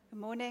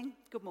morning.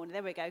 Good morning.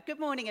 There we go. Good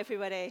morning,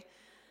 everybody. I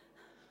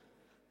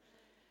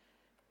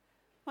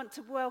want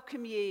to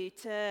welcome you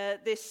to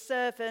this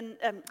servant.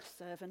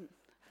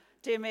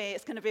 Dear me,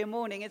 it's going to be a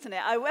morning, isn't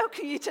it? I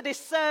welcome you to this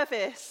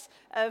service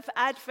of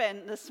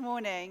Advent this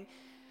morning.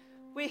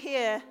 We're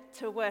here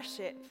to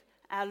worship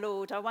our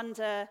Lord. I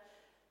wonder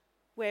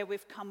where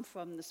we've come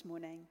from this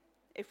morning.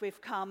 If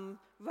we've come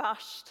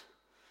rushed,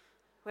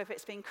 whether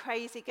it's been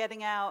crazy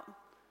getting out,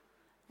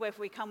 whether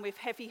we come with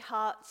heavy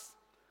hearts,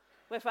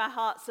 whether our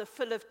hearts are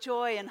full of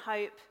joy and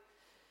hope.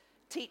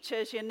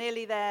 Teachers, you're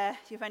nearly there.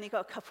 You've only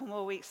got a couple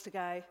more weeks to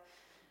go.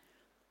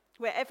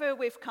 Wherever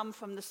we've come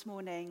from this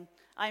morning,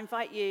 I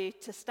invite you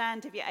to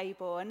stand if you're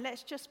able, and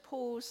let's just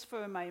pause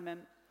for a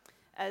moment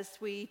as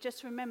we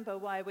just remember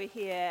why we're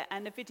here,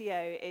 and the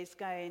video is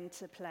going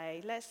to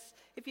play.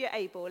 If you're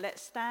able,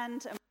 let's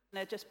stand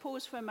and just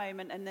pause for a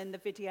moment, and then the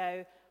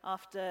video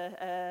after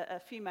a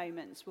few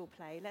moments will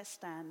play. Let's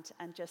stand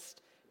and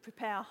just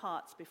prepare our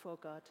hearts before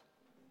God.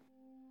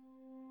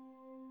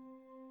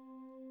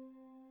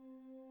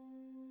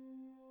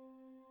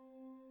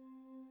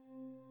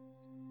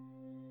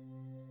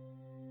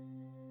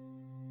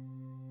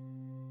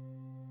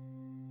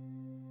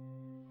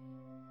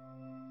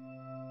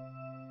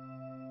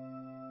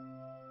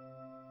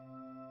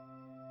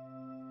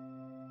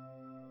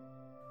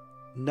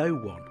 No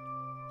one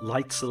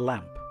lights a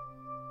lamp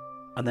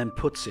and then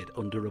puts it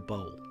under a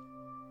bowl.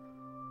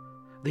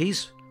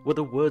 These were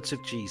the words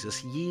of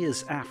Jesus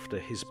years after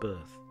his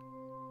birth.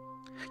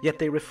 Yet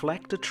they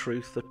reflect a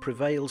truth that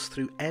prevails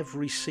through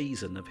every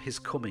season of his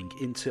coming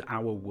into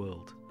our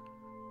world.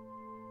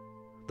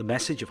 The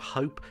message of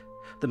hope,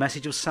 the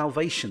message of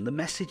salvation, the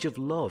message of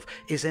love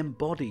is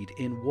embodied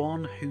in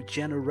one who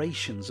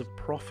generations of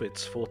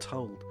prophets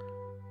foretold.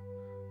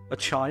 A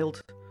child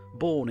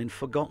born in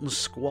forgotten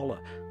squalor,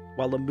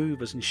 while the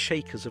movers and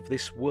shakers of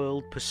this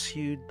world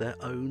pursued their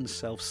own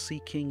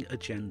self-seeking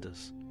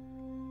agendas.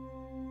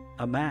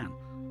 A man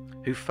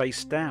who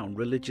faced down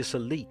religious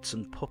elites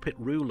and puppet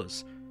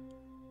rulers.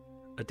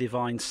 A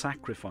divine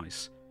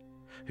sacrifice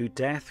who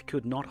death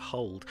could not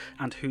hold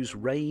and whose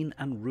reign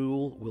and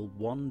rule will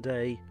one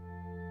day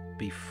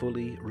be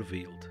fully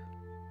revealed.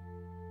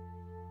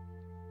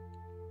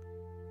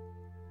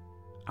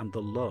 And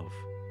the love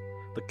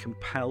that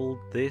compelled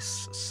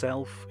this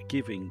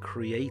self-giving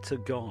Creator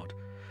God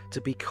to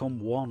become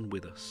one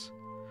with us,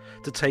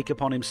 to take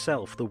upon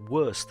himself the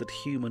worst that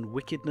human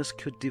wickedness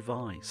could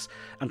devise,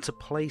 and to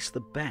place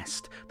the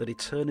best that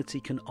eternity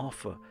can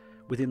offer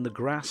within the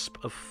grasp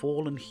of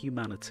fallen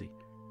humanity,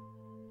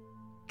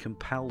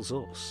 compels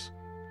us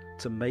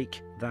to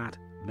make that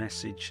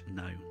message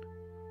known.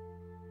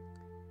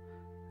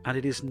 And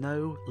it is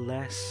no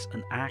less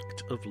an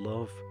act of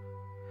love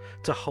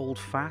to hold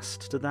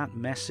fast to that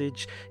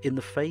message in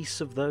the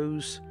face of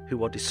those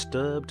who are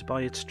disturbed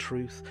by its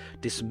truth,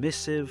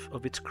 dismissive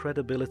of its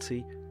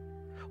credibility,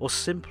 or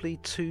simply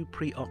too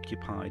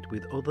preoccupied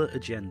with other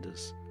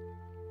agendas,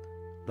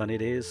 than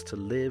it is to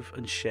live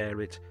and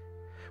share it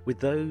with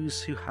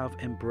those who have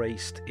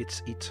embraced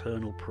its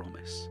eternal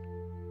promise.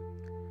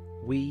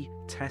 We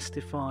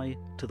testify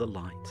to the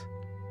light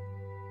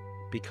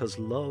because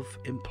love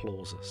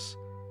implores us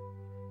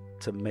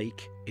to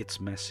make its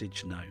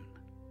message known.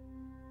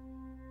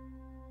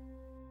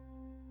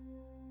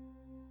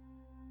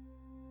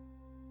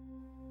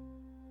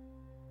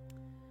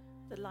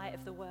 The light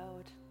of the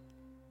world,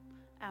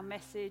 our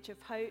message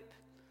of hope,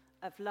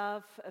 of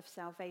love, of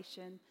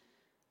salvation.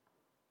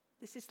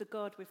 This is the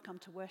God we've come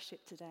to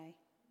worship today.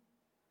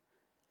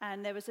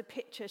 And there was a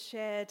picture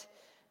shared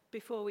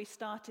before we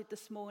started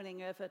this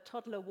morning of a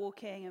toddler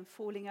walking and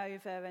falling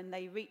over, and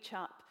they reach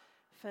up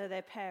for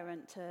their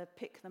parent to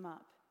pick them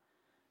up,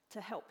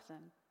 to help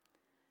them.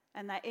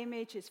 And that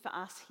image is for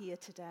us here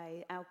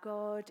today. Our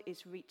God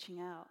is reaching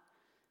out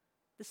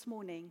this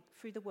morning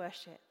through the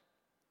worship.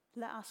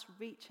 Let us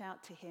reach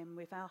out to him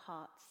with our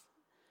hearts,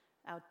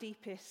 our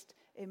deepest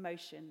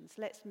emotions.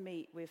 Let's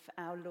meet with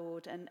our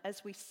Lord. And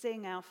as we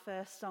sing our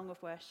first song of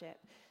worship,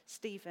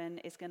 Stephen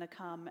is going to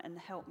come and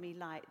help me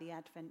light the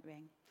Advent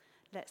ring.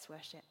 Let's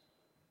worship.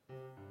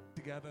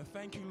 Together,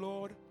 thank you,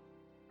 Lord,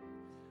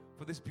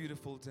 for this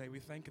beautiful day. We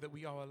thank you that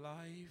we are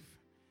alive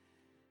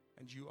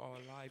and you are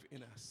alive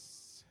in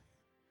us.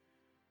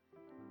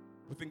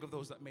 We think of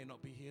those that may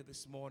not be here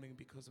this morning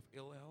because of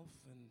ill health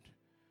and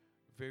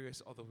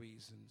various other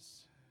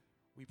reasons.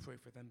 We pray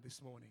for them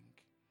this morning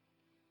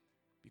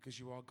because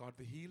you are God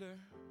the healer.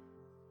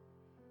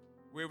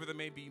 Wherever they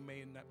may be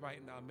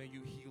right now, may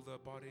you heal their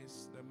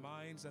bodies, their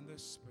minds, and their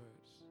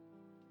spirits.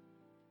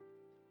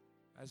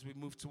 As we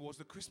move towards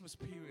the Christmas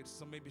period,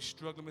 some may be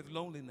struggling with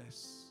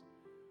loneliness.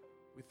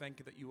 We thank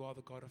you that you are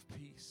the God of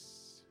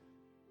peace.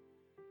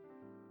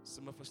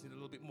 Some of us need a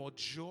little bit more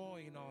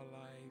joy in our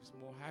lives,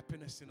 more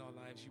happiness in our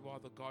lives. You are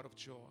the God of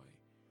joy.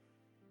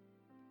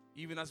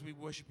 Even as we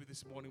worship you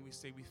this morning, we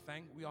say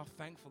we are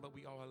thankful that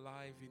we are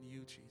alive in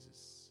you,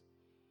 Jesus.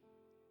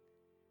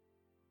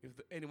 If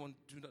anyone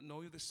do not know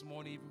you this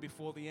morning, even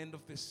before the end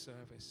of this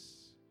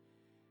service,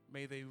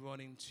 may they run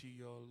into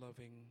your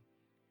loving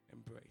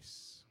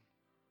embrace.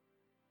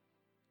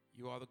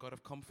 You are the God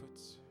of comfort.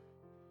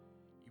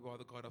 You are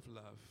the God of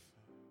love.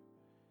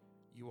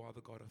 You are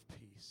the God of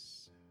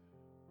peace.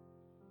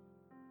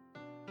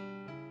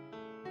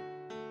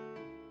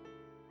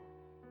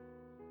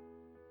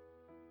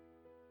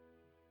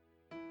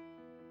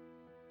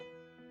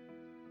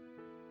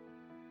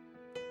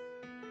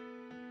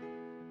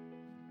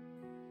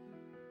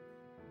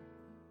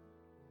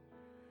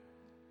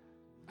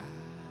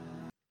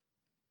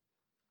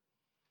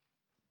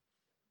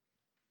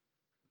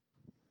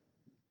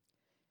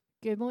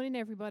 Good morning,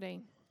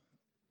 everybody.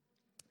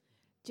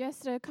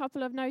 Just a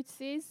couple of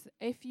notices.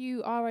 If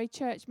you are a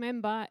church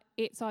member,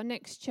 it's our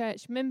next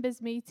church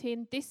members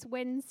meeting this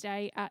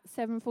Wednesday at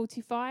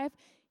 7:45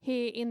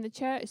 here in the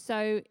church.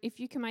 So if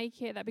you can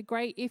make it, that'd be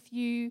great. If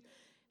you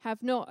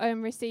have not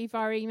received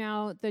via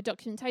email the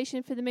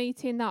documentation for the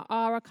meeting, there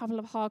are a couple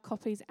of hard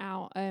copies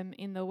out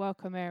in the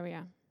welcome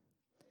area.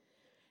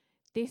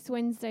 This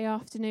Wednesday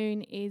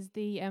afternoon is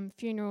the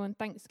funeral and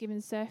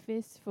Thanksgiving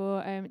service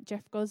for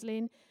Jeff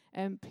Gosling.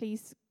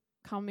 Please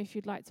come if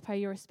you'd like to pay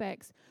your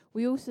respects.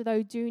 We also,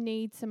 though, do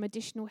need some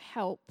additional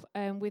help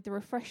with the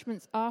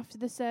refreshments after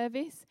the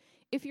service.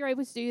 If you're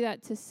able to do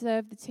that, to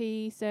serve the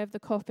tea, serve the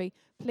coffee,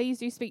 please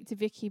do speak to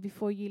Vicky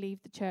before you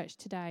leave the church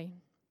today.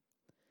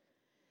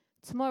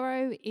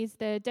 Tomorrow is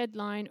the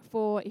deadline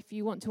for if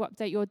you want to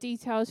update your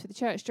details for the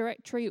church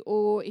directory,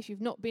 or if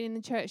you've not been in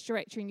the church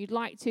directory and you'd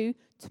like to,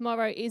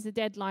 tomorrow is the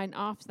deadline.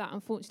 After that,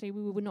 unfortunately,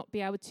 we will not be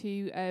able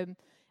to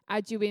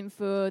add you in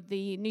for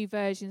the new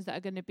versions that are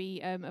going to be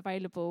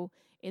available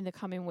in the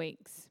coming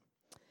weeks.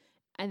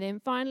 And then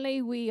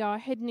finally, we are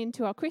heading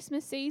into our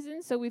Christmas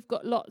season, so we've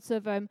got lots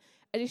of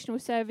additional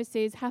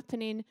services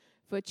happening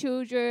for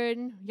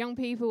children, young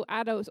people,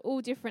 adults, all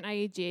different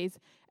ages.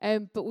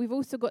 But we've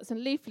also got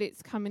some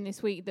leaflets coming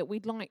this week that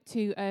we'd like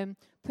to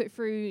put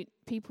through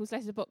people's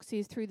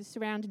letterboxes through the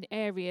surrounding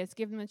areas,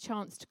 give them a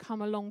chance to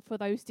come along for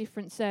those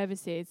different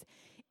services.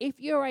 If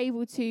you're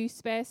able to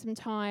spare some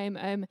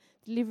time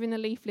delivering the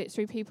leaflets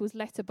through people's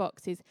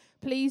letterboxes,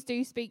 please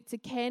do speak to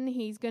Ken.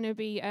 He's going to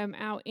be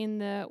out in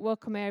the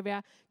welcome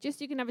area. Just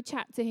so you can have a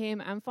chat to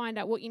him and find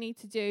out what you need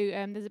to do.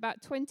 There's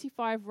about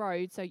 25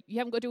 roads, so you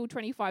haven't got to do all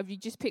 25. You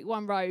just pick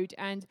one road,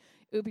 and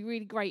it would be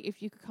really great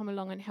if you could come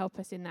along and help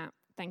us in that.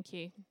 Thank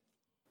you.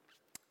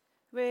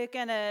 We're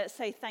going to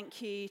say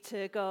thank you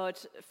to God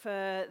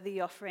for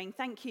the offering.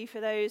 Thank you for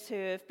those who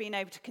have been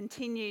able to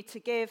continue to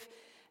give.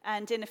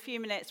 And in a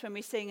few minutes, when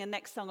we sing a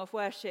next song of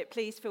worship,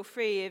 please feel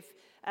free, if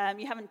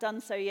you haven't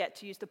done so yet,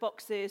 to use the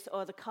boxes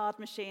or the card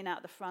machine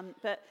out the front.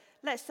 But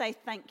let's say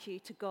thank you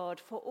to God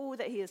for all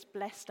that he has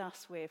blessed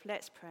us with.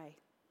 Let's pray.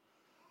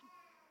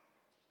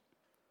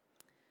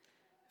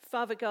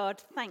 Father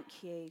God,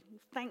 thank you.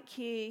 Thank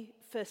you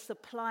for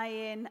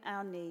supplying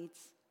our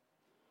needs.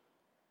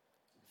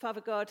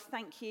 Father God,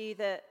 thank you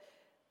that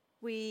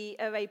we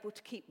are able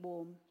to keep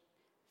warm.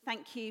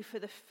 Thank you for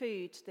the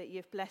food that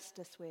you've blessed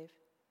us with.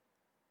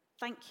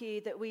 Thank you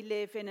that we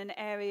live in an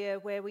area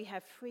where we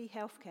have free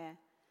healthcare.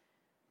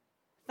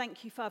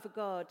 Thank you, Father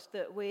God,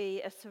 that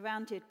we are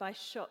surrounded by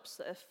shops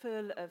that are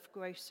full of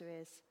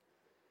groceries.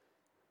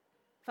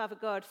 Father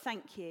God,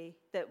 thank you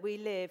that we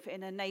live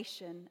in a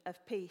nation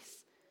of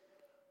peace.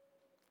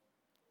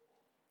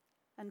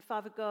 And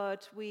Father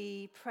God,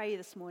 we pray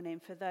this morning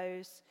for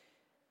those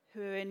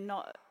who are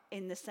not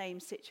in the same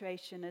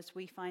situation as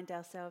we find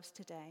ourselves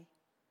today.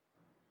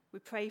 We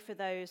pray for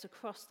those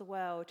across the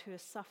world who are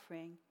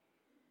suffering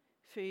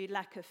through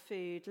lack of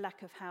food,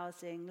 lack of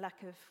housing,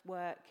 lack of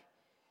work.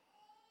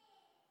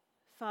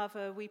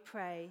 Father, we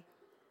pray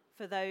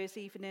for those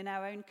even in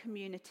our own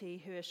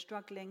community who are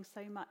struggling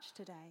so much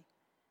today.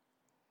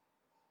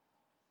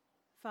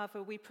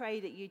 Father, we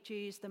pray that you'd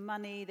use the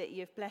money that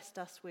you've blessed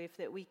us with,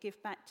 that we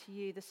give back to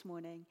you this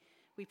morning.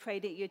 We pray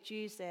that you'd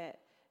use it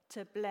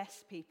to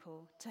bless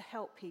people, to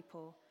help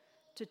people,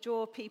 to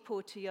draw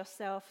people to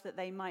yourself, that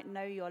they might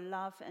know your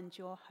love and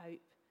your hope.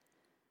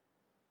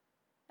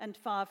 And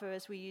Father,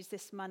 as we use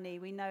this money,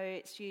 we know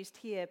it's used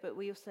here, but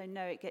we also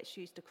know it gets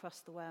used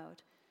across the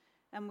world.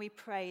 And we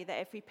pray that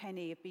every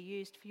penny would be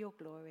used for your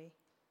glory.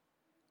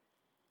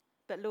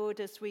 But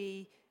Lord, as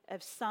we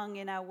have sung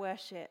in our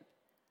worship,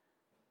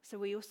 so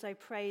we also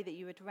pray that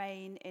you would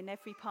reign in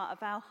every part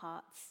of our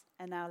hearts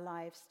and our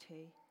lives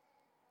too.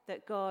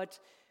 That God,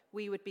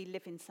 we would be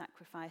living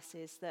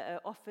sacrifices that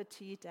are offered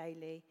to you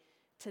daily,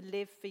 to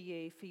live for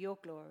you, for your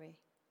glory.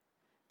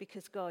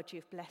 Because God,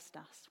 you've blessed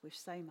us with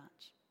so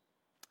much.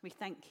 We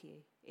thank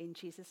you in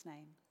Jesus'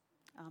 name.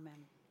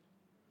 Amen.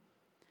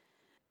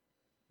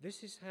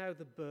 This is how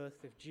the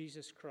birth of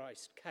Jesus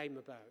Christ came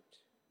about.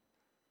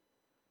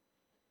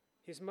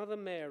 His mother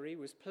Mary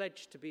was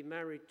pledged to be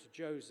married to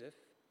Joseph,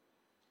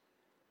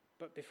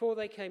 but before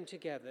they came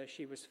together,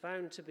 she was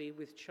found to be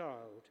with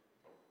child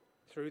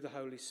through the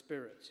Holy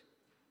Spirit.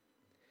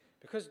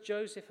 Because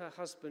Joseph, her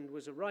husband,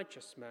 was a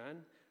righteous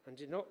man and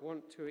did not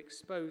want to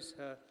expose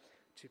her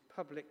to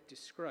public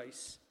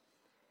disgrace,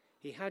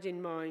 he had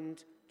in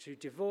mind to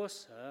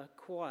divorce her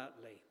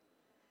quietly.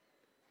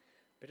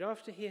 But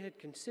after he had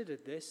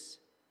considered this,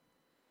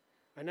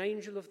 an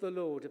angel of the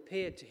Lord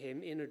appeared to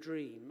him in a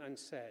dream and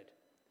said,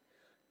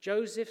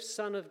 "Joseph,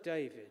 son of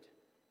David,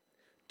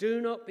 do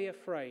not be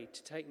afraid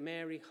to take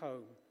Mary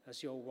home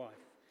as your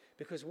wife,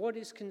 because what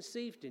is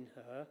conceived in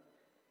her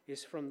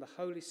is from the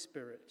Holy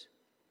Spirit.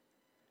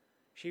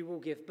 She will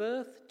give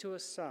birth to a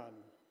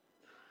son,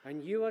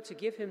 and you are to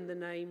give him the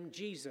name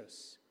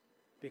Jesus,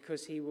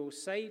 because he will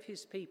save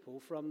his people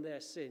from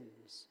their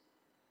sins."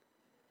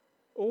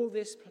 All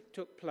this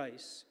took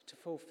place to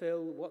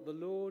fulfill what the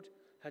Lord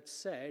had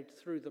said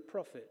through the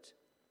prophet.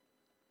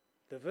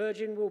 "The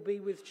virgin will be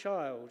with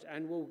child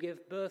and will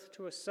give birth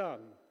to a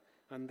son,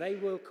 and they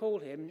will call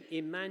him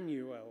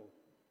Emmanuel,"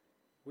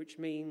 which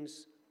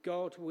means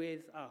God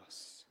with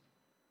us.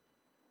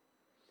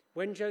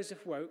 When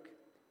Joseph woke,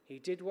 he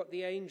did what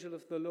the angel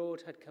of the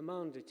Lord had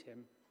commanded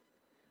him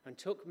and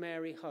took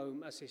Mary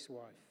home as his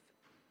wife.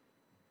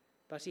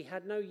 But he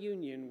had no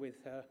union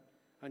with her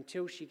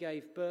until she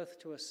gave birth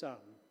to a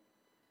son,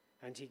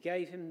 and he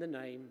gave him the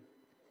name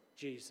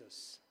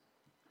Jesus.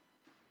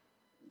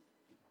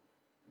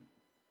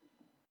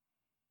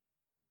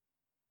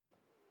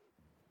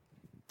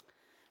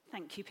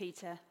 Thank you,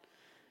 Peter.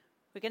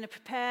 We're going to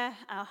prepare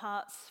our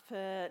hearts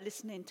for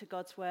listening to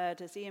God's word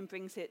as Ian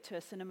brings it to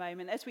us in a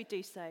moment. As we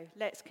do so,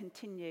 let's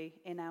continue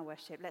in our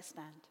worship. Let's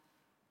stand.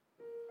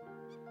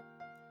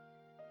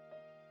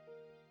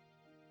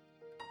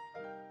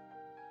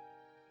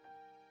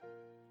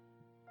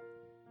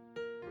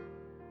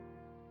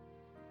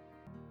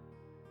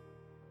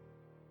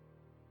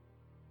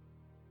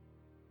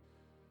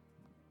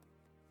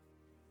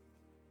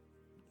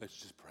 Let's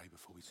just pray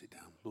before we sit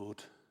down.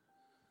 Lord,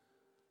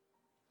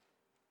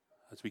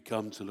 as we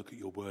come to look at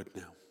your word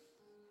now,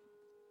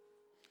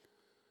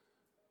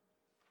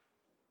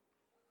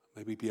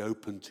 may we be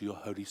open to your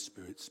Holy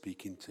Spirit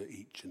speaking to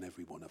each and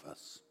every one of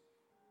us.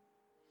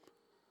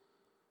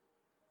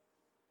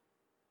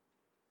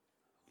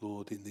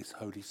 Lord, in this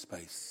holy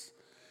space,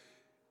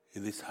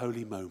 in this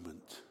holy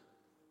moment,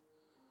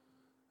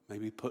 may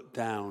we put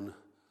down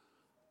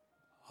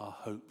our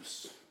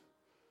hopes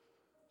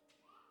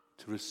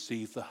to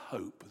receive the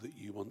hope that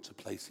you want to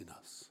place in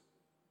us.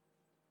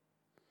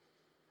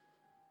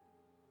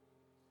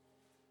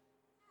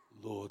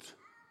 Lord,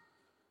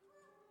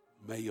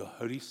 may your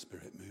Holy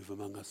Spirit move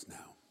among us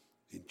now,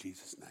 in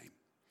Jesus' name.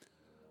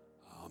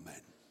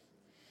 Amen.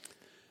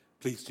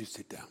 Please do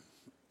sit down.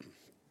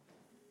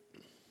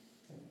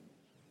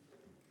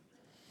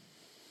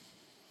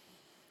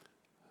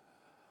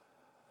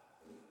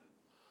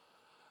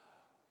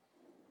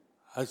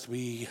 As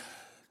we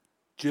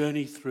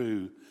journey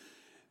through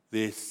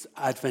this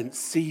Advent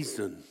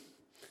season,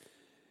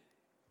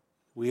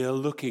 we are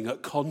looking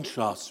at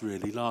contrasts,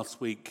 really. Last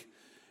week,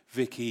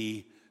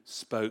 Vicky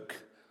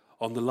spoke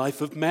on the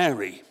life of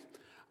Mary,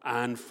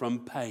 and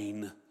from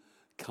pain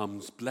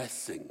comes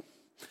blessing.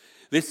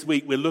 This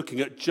week, we're looking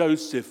at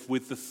Joseph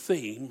with the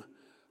theme,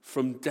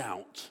 from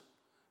doubt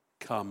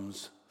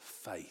comes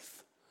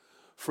faith.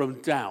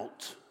 From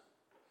doubt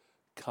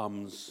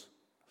comes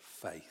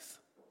faith.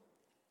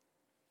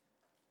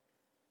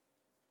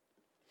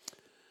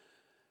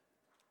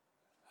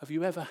 Have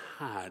you ever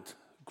had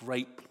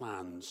great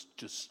plans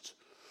just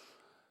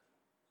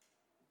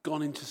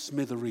gone into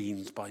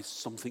smithereens by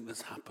something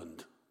that's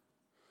happened?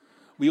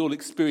 We all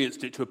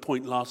experienced it to a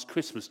point last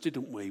Christmas,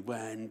 didn't we?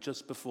 When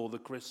just before the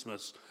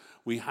Christmas,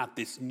 we had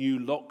this new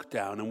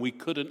lockdown and we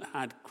couldn't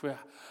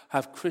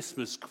have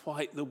Christmas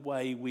quite the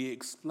way we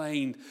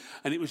explained.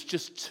 And it was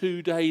just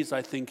 2 days,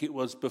 I think it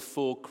was,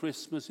 before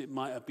Christmas. It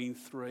might have been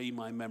 3,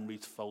 my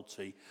memory's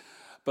faulty.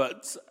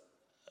 But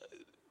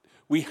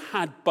we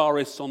had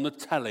Boris on the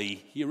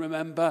telly. You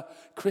remember?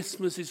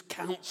 Christmas is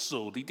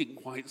cancelled. He didn't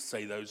quite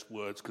say those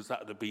words because that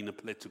would have been a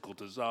political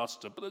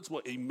disaster, but that's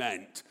what he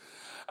meant.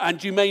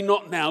 And you may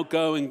not now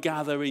go and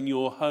gather in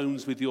your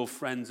homes with your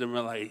friends and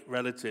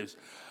relatives.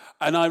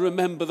 And I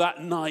remember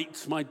that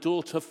night, my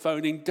daughter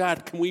phoning,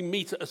 "Dad, can we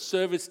meet at a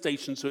service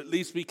station so at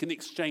least we can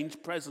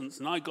exchange presents?"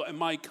 And I got in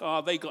my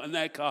car, they got in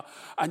their car.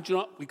 And you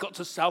know, we got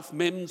to South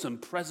Mimms and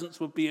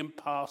presents were being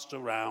passed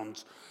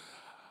around.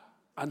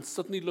 And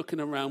suddenly looking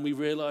around, we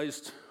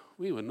realised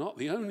we were not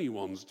the only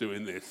ones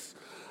doing this.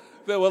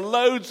 There were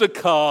loads of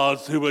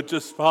cars who were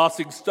just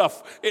passing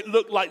stuff. It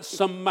looked like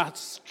some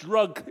mass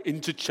drug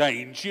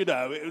interchange, you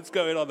know, it was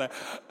going on there.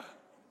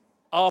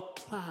 Our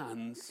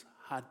plans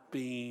had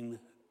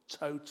been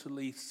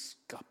totally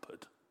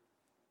scuppered.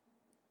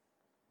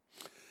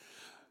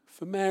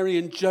 For Mary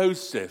and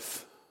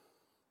Joseph,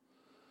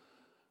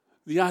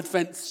 the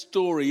Advent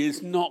story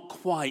is not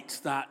quite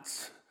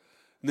that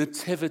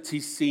nativity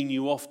scene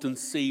you often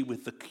see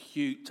with the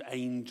cute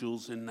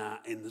angels in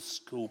the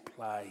school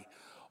play,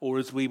 or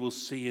as we will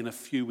see in a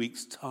few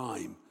weeks'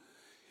 time.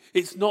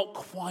 It's not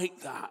quite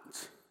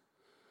that.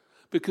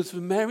 Because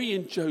for Mary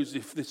and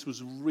Joseph, this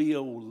was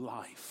real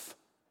life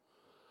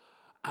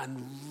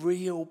and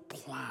real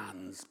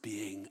plans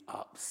being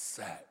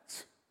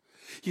upset.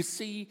 You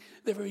see,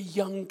 they're a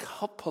young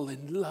couple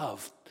in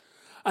love,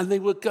 And they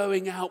were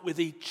going out with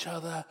each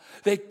other.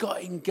 They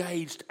got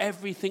engaged.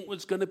 Everything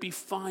was going to be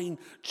fine.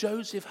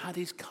 Joseph had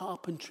his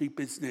carpentry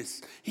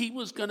business. He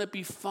was going to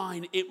be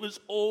fine. It was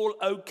all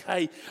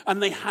okay.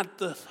 And they had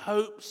the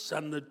hopes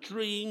and the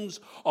dreams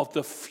of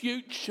the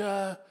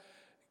future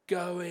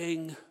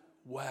going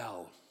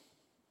well.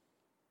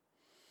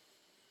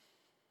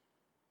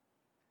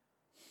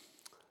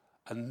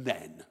 And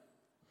then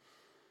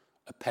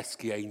a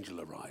pesky angel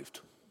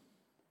arrived.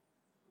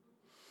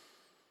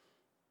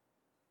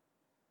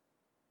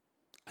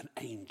 An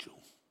angel,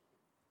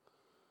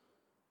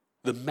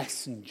 the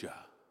messenger,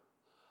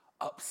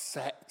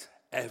 upset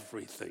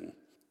everything.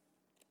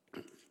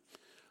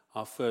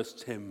 Our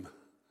first hymn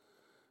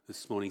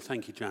this morning,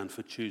 thank you, Jan,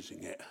 for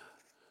choosing it.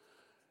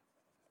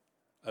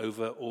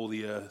 Over all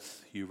the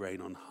earth you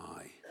reign on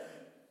high.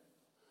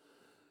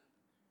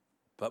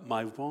 But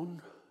my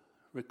one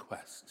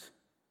request,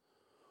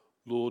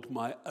 Lord,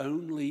 my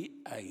only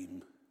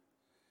aim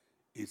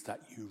is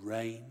that you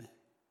reign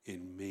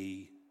in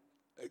me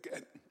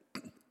again.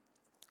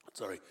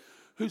 Sorry,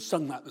 who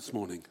sung that this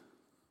morning?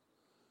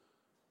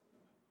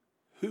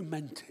 Who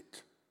meant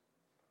it?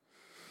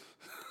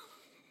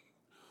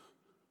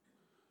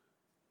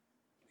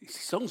 These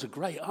songs are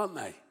great, aren't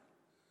they?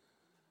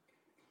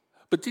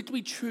 But did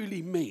we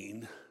truly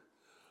mean,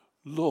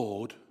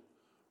 Lord,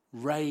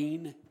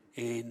 reign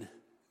in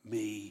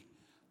me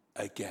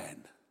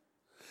again?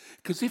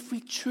 Because if we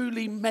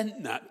truly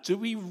meant that, do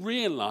we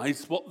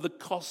realize what the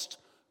cost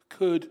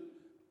could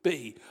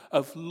be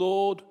of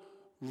Lord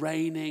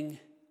reigning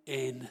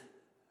in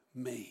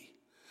me?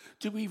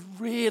 Do we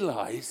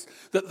realize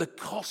that the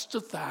cost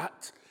of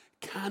that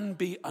can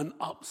be an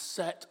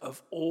upset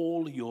of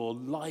all your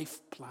life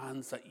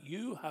plans that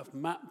you have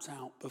mapped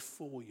out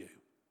before you?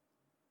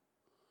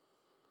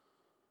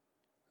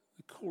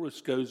 The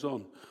chorus goes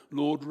on,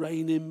 Lord,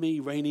 reign in me,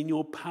 reign in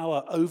your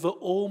power over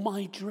all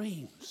my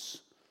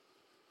dreams.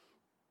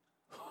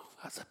 Oh,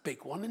 that's a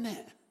big one, isn't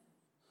it?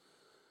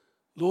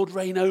 Lord,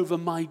 reign over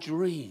my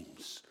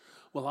dreams.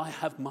 Well, I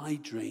have my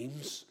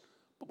dreams.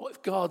 But what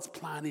if God's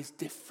plan is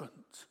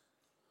different?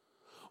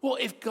 What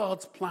if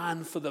God's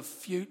plan for the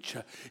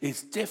future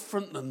is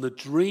different than the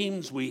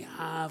dreams we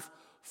have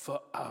for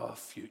our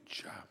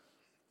future?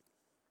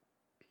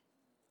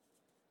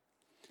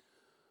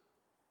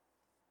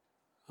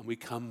 And we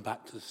come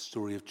back to the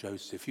story of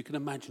Joseph. You can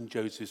imagine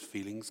Joseph's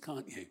feelings,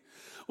 can't you?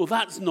 Well,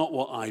 that's not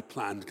what I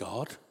planned,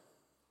 God.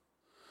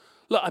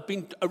 Look, I've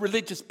been a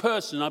religious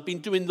person. I've been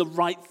doing the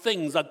right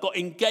things. I got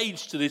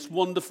engaged to this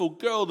wonderful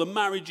girl. The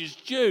marriage is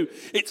due.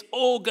 It's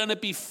all going to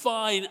be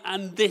fine.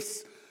 And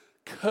this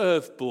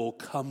curveball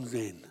comes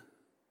in.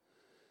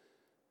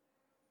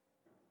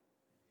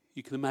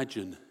 You can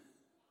imagine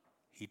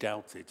he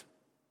doubted.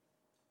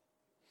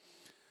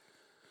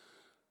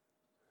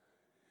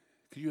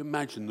 Can you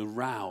imagine the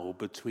row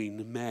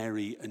between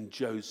Mary and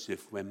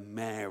Joseph when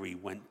Mary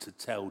went to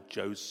tell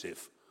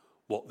Joseph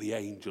what the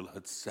angel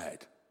had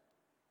said?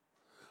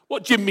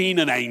 What do you mean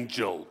an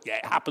angel? Yeah,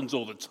 it happens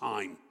all the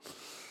time.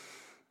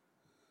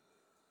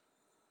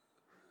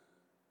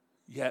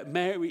 Yeah,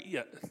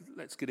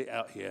 let's get it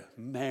out here.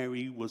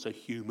 Mary was a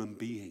human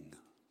being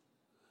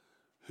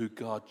who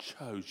God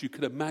chose. You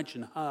could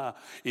imagine her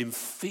in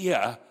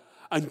fear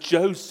and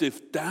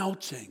Joseph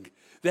doubting.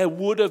 There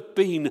would have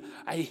been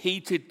a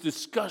heated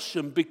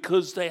discussion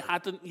because they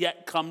hadn't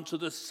yet come to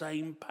the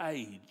same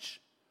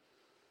page.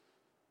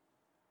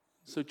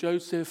 So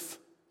Joseph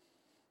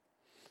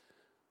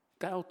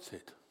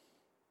doubted.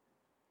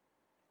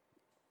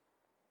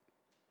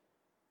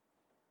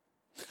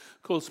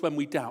 Of course, when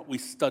we doubt, we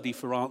study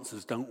for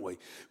answers, don't we?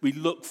 We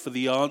look for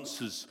the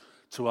answers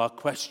to our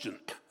question.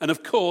 And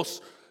of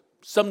course,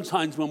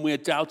 sometimes when we're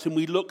doubting,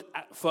 we look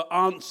for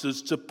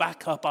answers to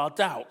back up our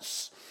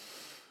doubts.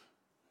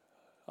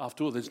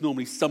 After all, there's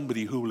normally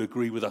somebody who will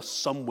agree with us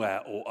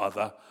somewhere or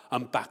other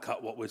and back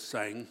up what we're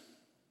saying.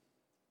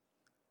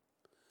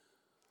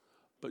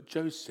 But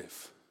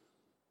Joseph,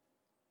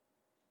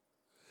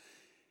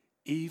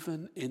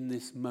 even in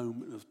this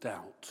moment of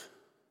doubt,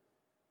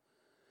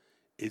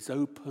 is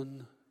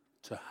open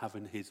to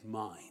having his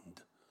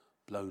mind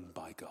blown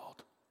by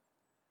God.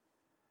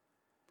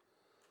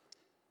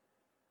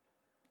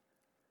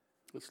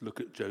 Let's look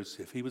at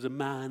Joseph. He was a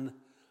man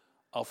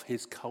of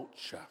his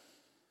culture.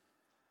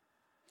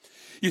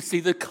 You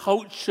see, the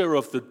culture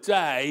of the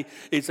day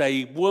is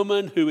a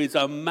woman who is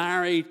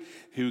unmarried,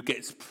 who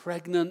gets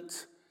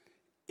pregnant,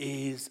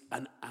 is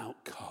an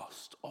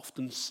outcast,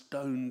 often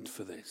stoned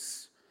for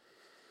this.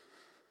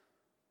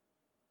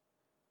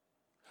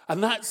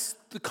 And that's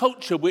the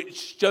culture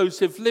which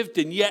Joseph lived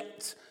in,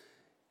 yet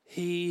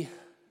he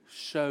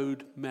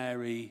showed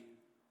Mary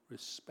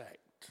respect.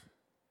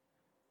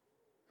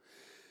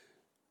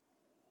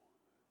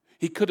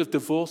 He could have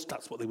divorced,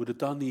 that's what they would have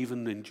done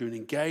even during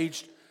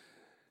engaged.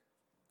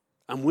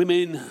 And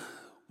women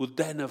would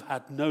then have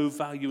had no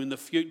value in the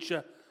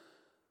future.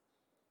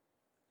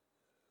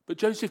 But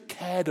Joseph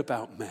cared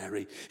about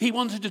Mary. He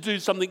wanted to do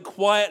something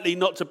quietly,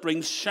 not to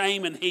bring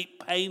shame and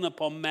heap pain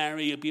upon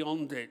Mary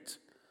beyond it.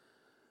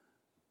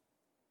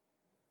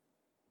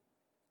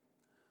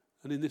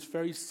 And in this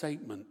very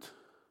statement,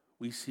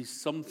 we see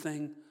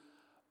something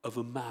of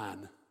a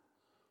man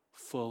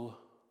full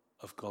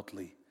of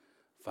godly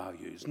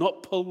values,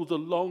 not pulled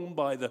along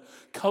by the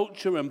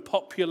culture and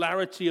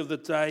popularity of the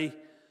day.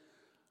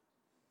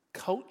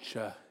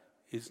 Culture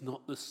is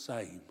not the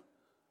same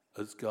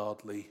as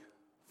godly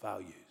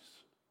values.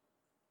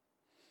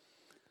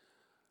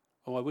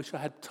 Oh, I wish I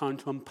had time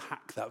to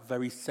unpack that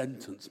very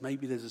sentence.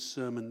 Maybe there's a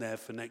sermon there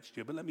for next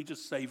year, but let me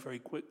just say very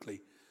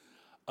quickly,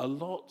 a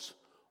lot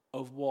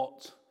of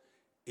what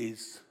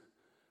is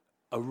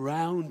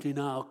around in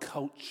our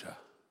culture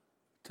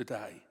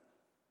today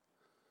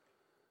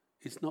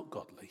is not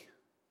godly.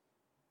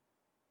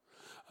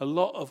 A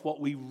lot of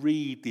what we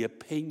read, the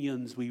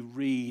opinions we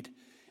read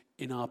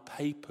in our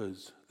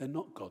papers, they're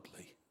not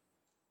godly.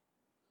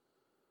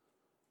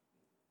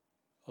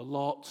 A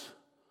lot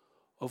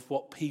of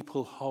what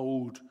people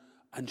hold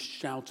and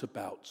shout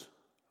about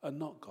are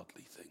not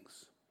godly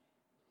things.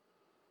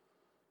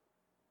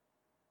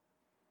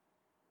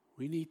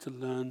 We need to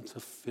learn to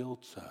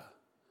filter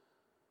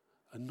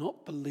and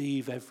not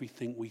believe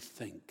everything we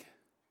think,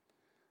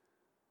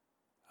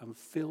 and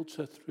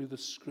filter through the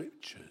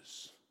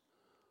scriptures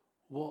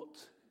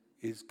what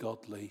is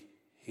godly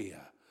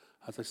here.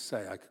 As I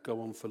say, I could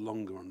go on for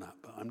longer on that,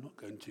 but I'm not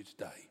going to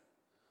today.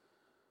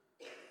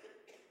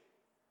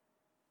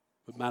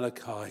 But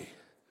Malachi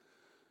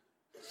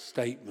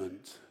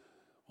statement,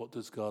 what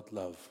does God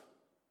love?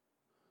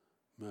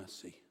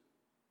 Mercy,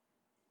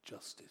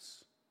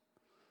 justice.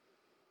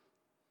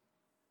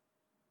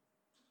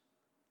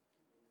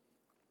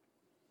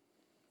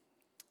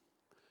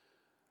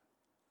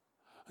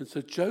 And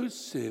so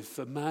Joseph,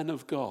 a man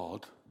of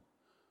God,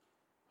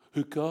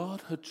 who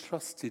God had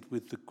trusted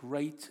with the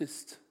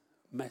greatest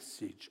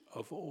message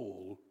of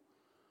all,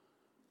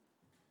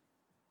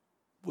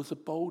 was a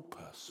bold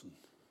person.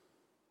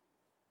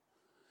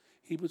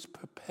 He was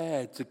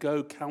prepared to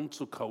go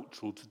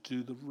countercultural, to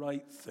do the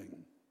right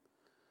thing.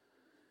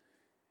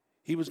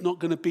 He was not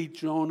going to be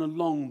drawn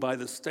along by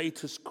the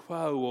status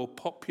quo or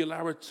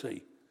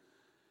popularity.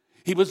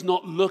 He was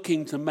not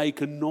looking to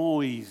make a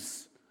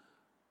noise.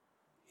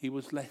 He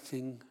was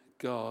letting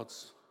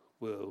God's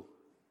will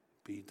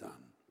be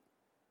done.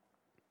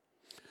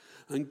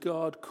 And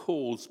God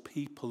calls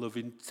people of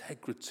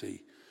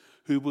integrity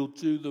who will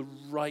do the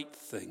right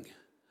thing,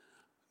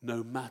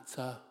 no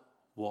matter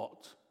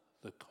what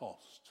the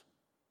cost.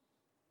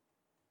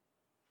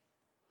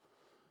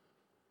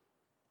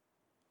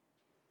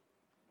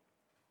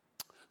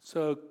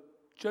 So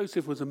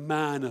Joseph was a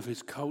man of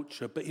his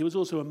culture, but he was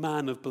also a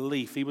man of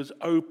belief. He was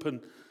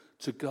open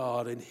to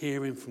God and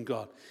hearing from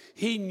God.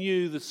 He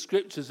knew the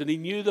scriptures and he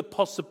knew the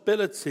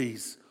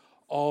possibilities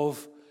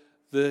of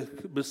the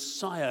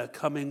Messiah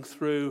coming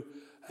through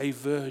a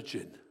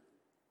virgin.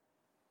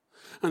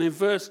 And in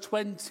verse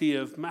 20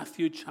 of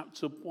Matthew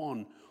chapter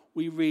 1,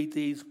 we read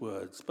these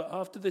words. But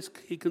after this,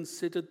 he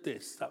considered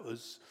this, that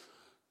was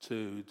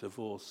to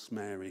divorce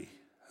Mary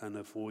and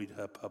avoid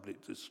her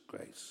public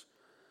disgrace.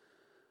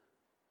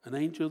 An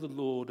angel of the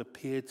Lord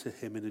appeared to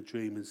him in a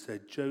dream and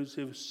said,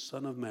 Joseph,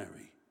 son of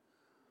Mary,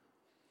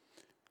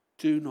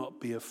 do not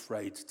be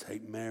afraid to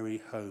take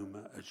Mary home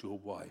as your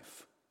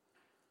wife,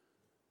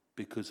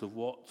 because of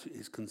what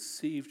is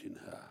conceived in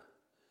her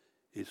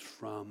is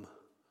from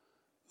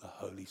the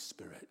Holy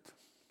Spirit.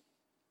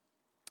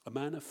 A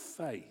man of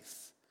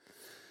faith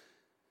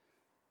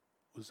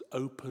was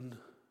open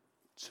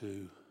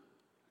to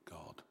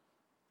God.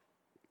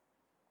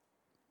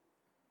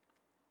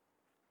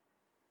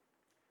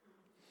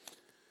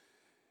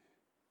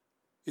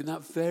 In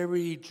that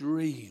very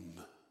dream,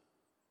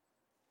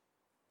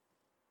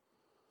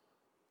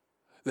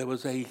 there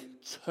was a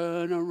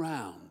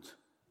turnaround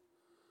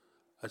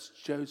as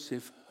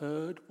Joseph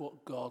heard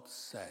what God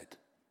said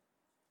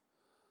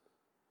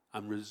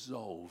and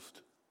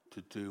resolved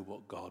to do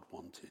what God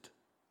wanted.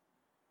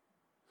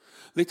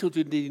 Little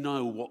did he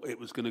know what it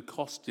was going to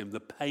cost him, the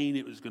pain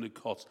it was going to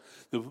cost,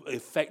 the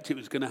effect it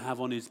was going to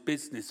have on his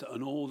business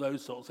and all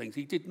those sorts of things.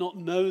 He did not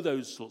know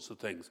those sorts of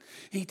things.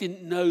 He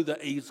didn't know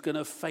that he's going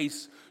to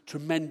face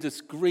tremendous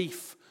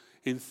grief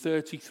in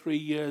 33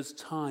 years'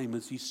 time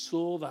as he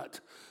saw that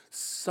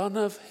son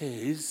of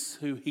his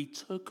who he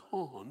took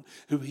on,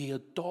 who he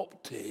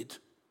adopted.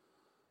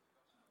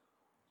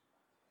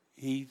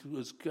 He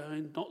was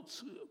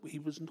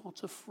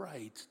not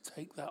afraid to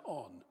take that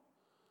on.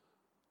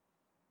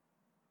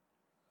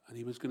 And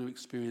he was going to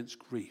experience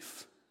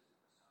grief.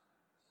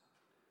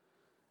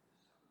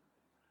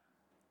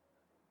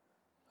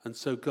 And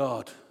so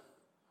God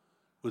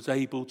was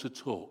able to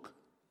talk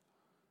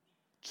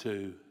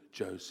to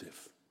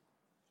Joseph.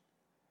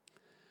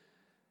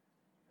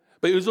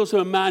 But he was also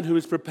a man who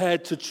was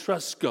prepared to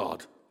trust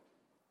God.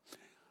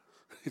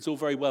 It's all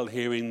very well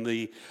hearing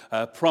the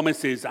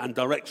promises and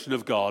direction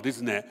of God,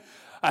 isn't it?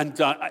 And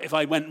if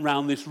I went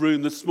round this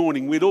room this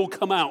morning, we'd all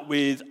come out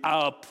with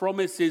our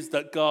promises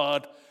that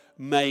God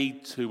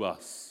made to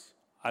us.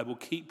 I will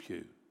keep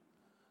you.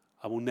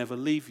 I will never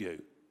leave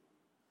you.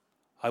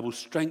 I will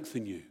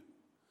strengthen you.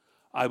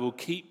 I will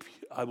keep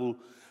you. I will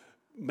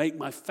make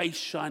my face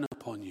shine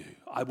upon you.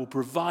 I will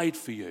provide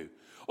for you.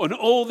 On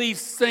all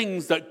these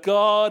things that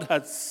God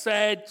has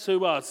said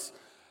to us.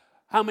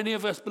 How many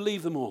of us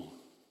believe them all?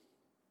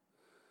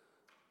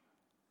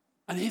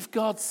 And if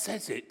God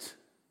says it,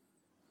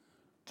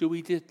 do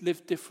we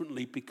live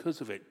differently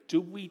because of it?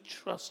 Do we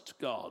trust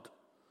God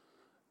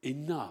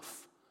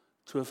enough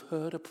to have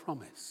heard a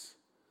promise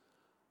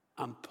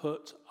and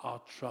put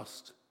our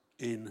trust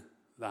in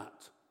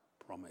that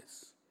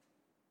promise?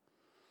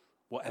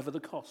 Whatever the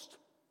cost.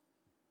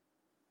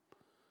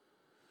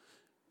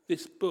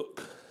 This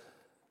book,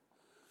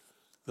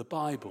 the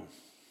Bible,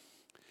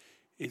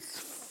 is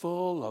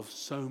full of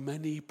so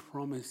many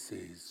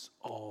promises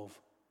of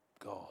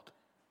God.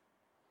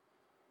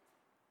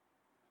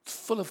 It's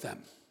full of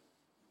them.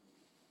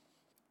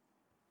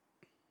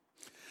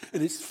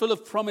 And it's full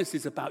of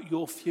promises about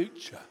your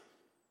future.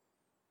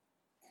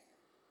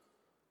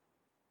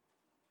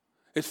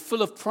 It's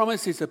full of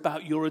promises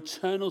about your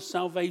eternal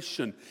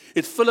salvation.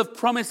 It's full of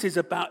promises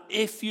about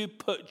if you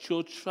put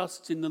your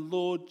trust in the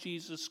Lord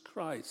Jesus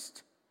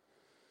Christ,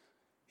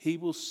 he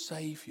will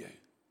save you.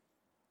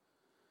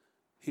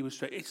 He will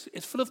straight.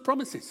 It's full of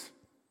promises.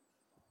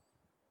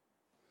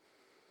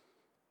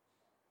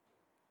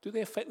 Do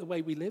they affect the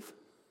way we live?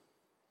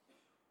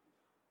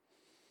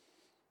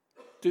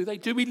 Do they?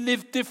 Do we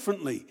live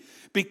differently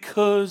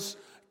because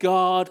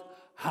God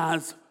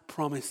has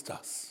promised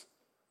us?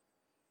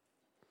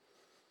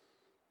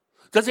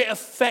 Does it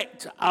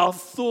affect our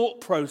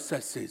thought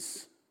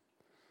processes?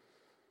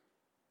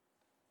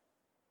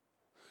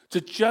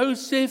 To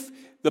Joseph,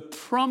 the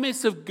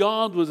promise of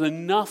God was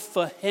enough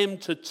for him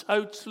to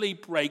totally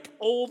break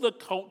all the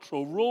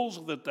cultural rules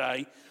of the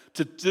day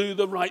to do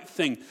the right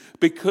thing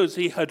because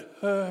he had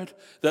heard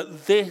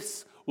that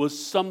this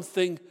was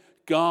something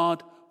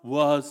God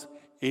was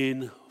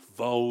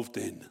involved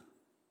in.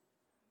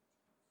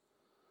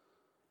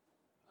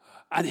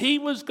 And he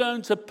was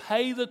going to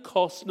pay the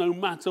cost no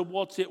matter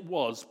what it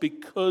was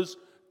because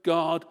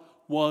God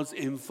was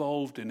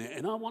involved in it.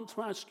 And I want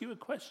to ask you a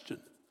question.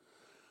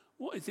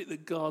 What is it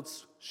that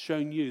God's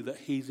shown you that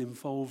he's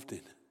involved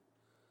in?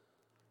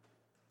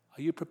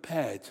 Are you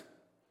prepared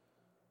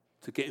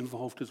to get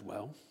involved as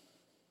well?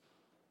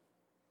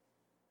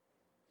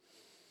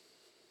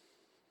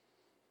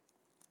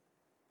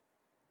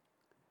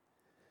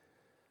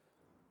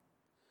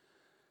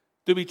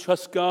 Do we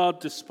trust God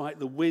despite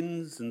the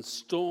winds and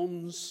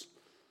storms?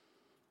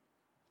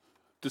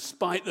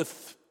 Despite the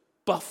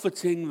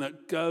buffeting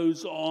that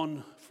goes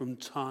on from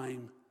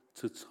time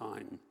to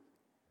time?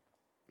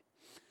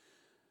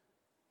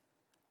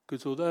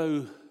 Because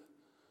although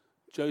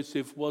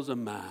Joseph was a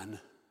man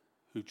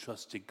who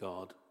trusted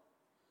God,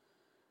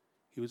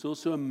 he was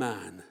also a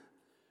man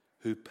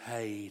who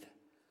paid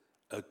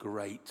a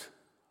great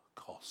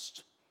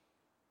cost.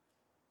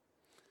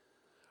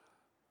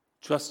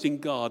 Trusting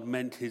God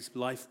meant his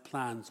life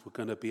plans were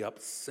going to be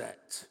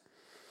upset.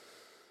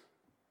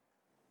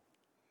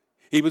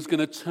 He was going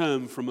to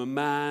turn from a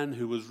man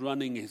who was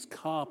running his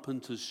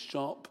carpenter's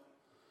shop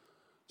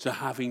to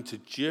having to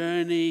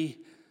journey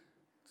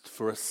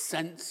for a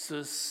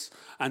census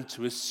and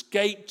to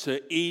escape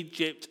to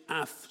Egypt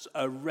as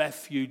a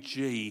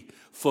refugee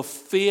for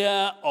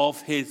fear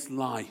of his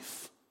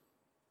life.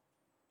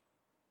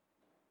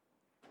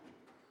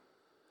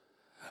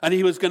 And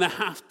he was going to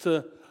have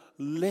to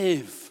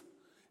live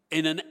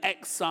in an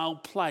exile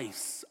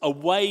place,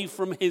 away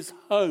from his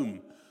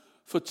home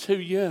for 2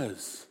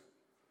 years,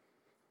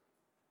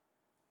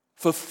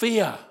 for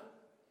fear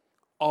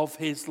of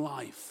his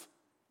life.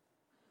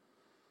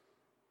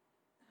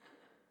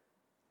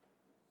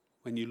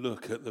 When you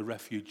look at the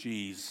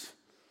refugees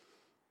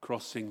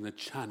crossing the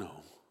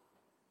channel,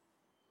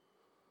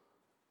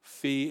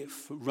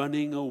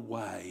 running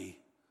away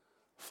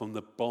from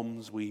the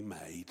bombs we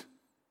made,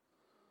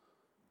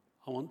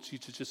 I want you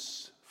to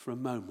just, for a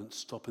moment,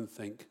 stop and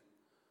think,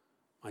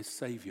 my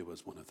Saviour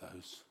was one of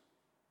those.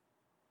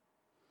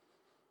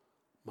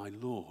 My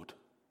Lord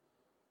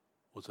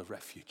was a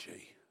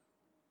refugee.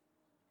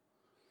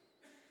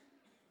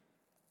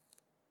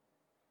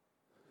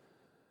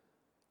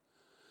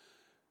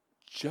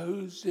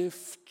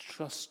 Joseph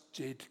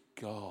trusted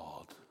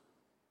God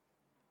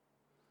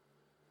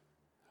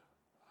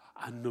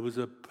and was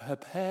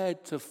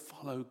prepared to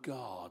follow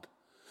God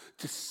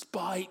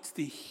despite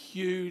the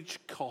huge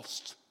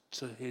cost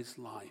to his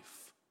life.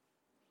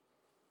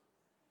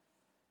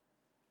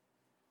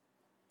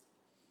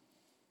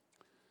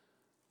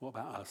 What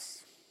about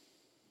us?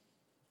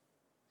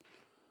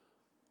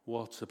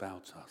 What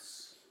about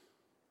us?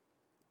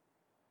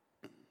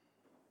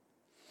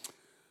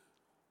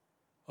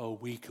 Oh,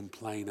 we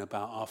complain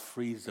about our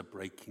freezer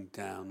breaking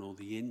down or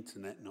the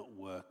internet not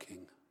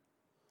working.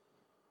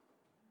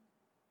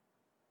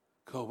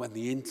 God, when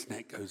the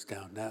internet goes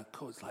down now,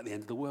 God, it's like the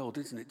end of the world,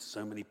 isn't it, to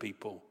so many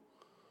people?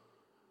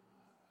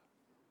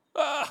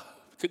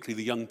 Particularly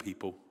the young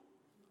people.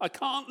 I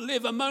can't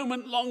live a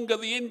moment longer,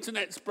 the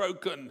internet's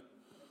broken.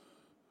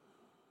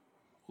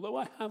 Although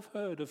I have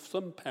heard of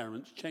some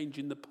parents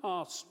changing the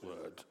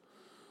password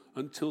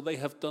until they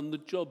have done the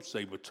jobs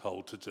they were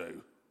told to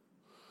do.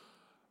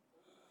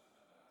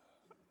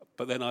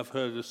 But then I've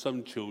heard of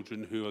some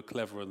children who are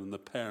cleverer than the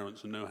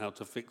parents and know how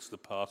to fix the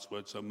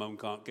password so mum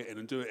can't get in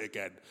and do it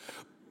again.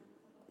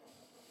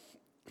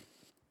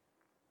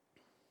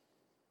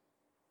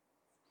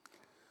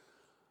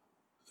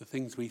 The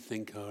things we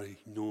think are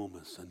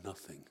enormous are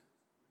nothing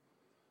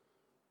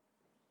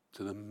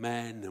to the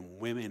men and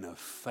women of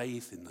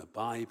faith in the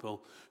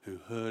Bible who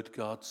heard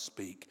God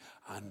speak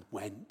and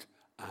went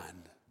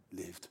and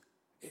lived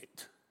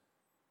it.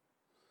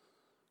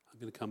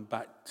 I'm going to come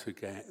back to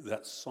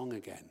that song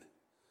again.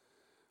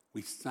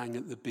 We sang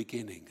at the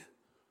beginning,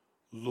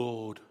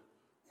 Lord,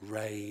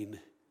 reign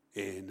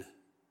in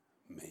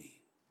me.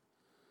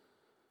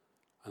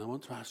 And I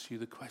want to ask you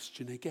the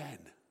question again.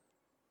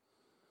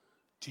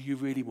 Do you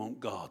really want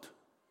God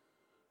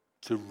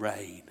to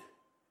reign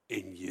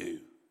in you?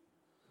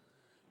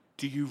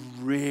 Do you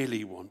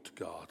really want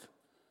God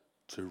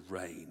to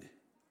reign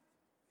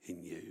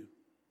in you?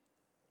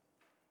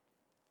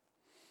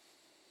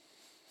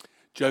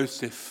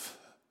 Joseph,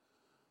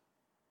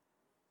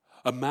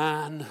 a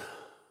man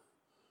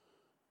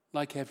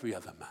like every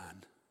other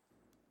man.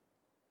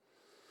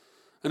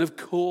 And of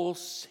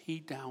course, he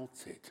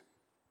doubted.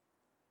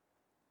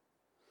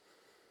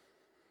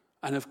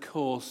 And of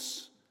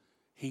course,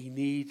 he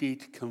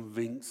needed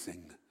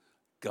convincing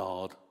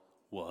God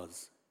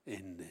was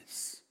in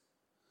this.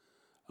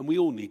 And we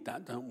all need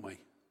that, don't we?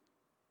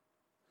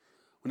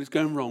 When it's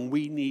going wrong,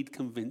 we need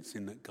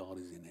convincing that God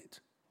is in it.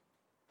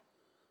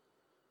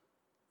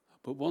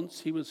 But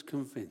once he was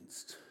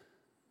convinced,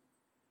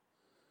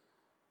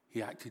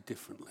 he acted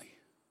differently.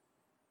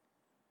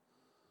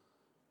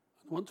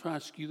 I want to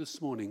ask you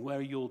this morning, where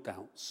are your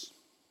doubts?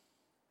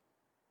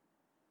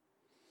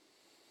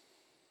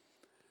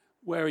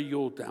 Where are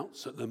your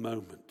doubts at the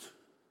moment?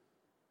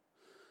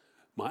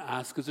 Might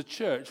ask as a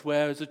church,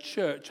 where as a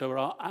church are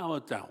our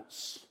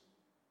doubts?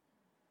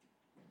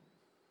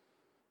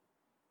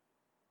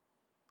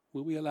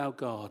 Will we allow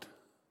God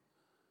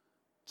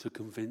to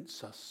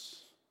convince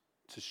us,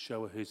 to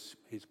show his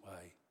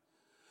way?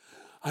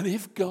 And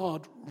if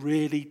God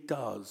really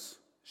does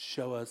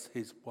show us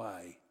his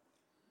way,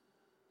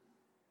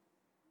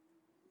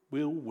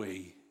 will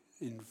we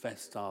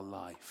invest our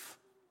life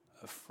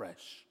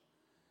afresh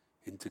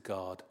into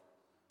God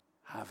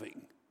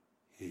having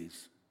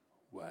his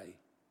way?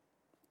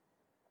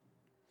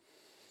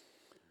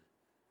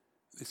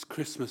 This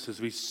Christmas,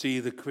 as we see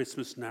the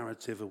Christmas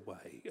narrative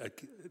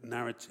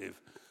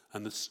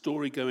and the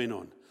story going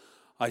on,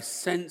 I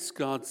sense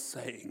God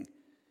saying,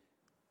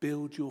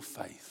 build your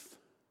faith,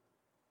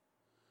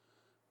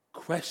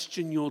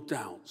 question your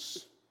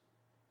doubts,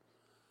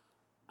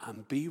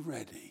 and be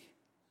ready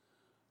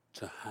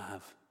to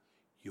have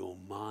your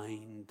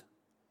mind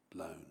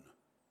blown.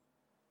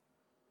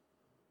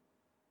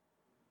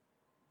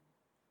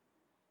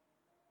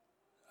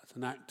 As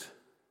an act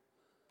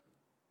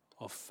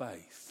of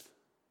faith,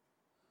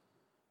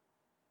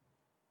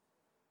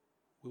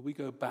 will we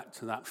go back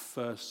to that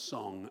first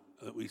song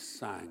that we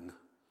sang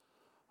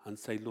and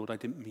say, Lord, I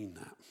didn't mean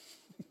that?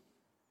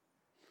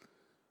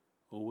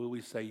 Or will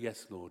we say,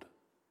 yes, Lord,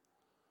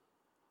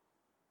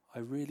 I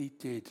really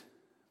did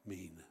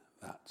mean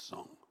that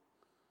song.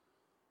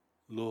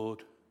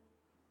 Lord,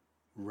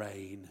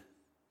 reign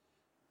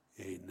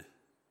in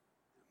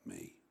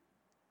me.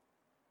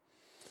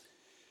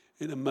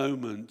 In a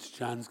moment,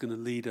 Jan's going to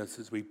lead us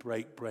as we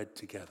break bread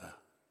together.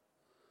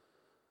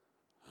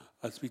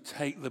 As we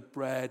take the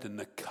bread and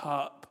the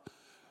cup,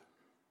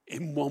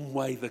 in one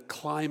way, the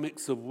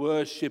climax of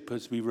worship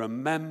as we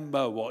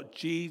remember what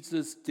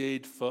Jesus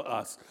did for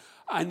us.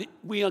 And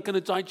we are going to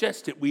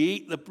digest it. We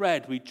eat the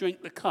bread, we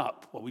drink the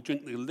cup. Well, we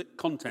drink the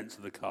contents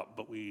of the cup,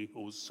 but we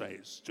always say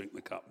it's drink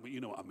the cup. But you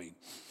know what I mean.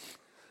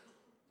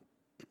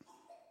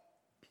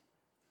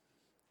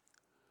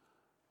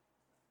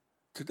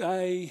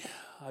 Today,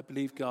 I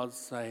believe God's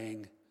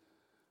saying,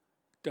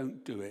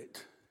 don't do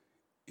it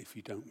if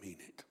you don't mean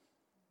it.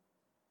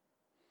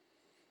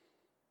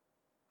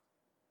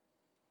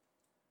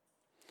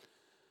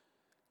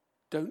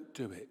 Don't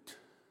do it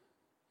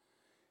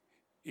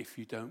if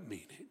you don't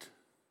mean it.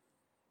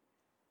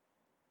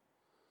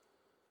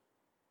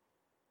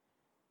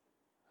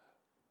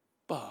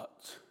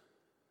 But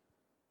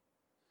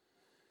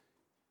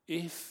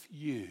if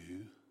you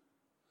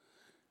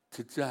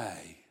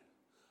today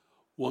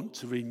want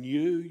to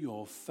renew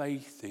your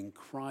faith in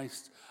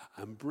Christ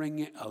and bring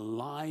it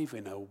alive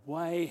in a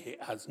way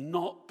it has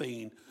not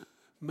been,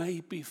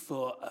 maybe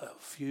for a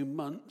few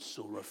months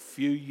or a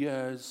few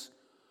years,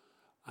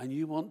 and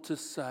you want to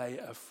say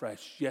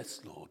afresh,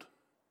 yes, Lord,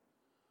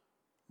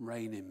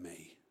 reign in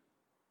me,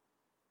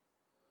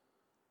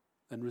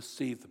 then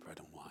receive the bread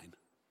and wine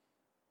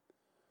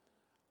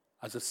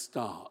as a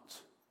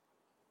start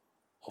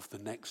of the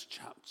next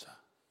chapter.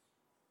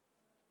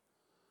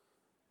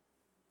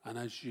 And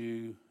as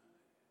you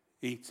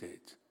eat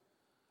it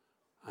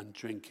and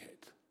drink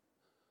it,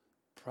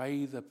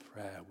 pray the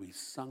prayer we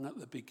sung at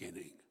the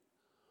beginning,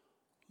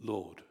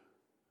 Lord,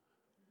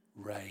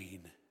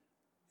 reign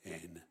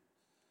in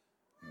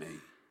me.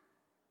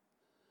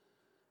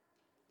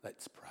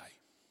 Let's pray.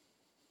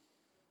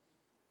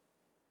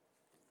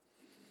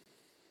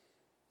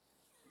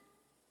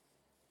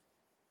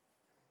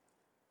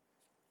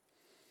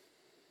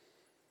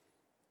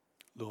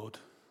 Lord,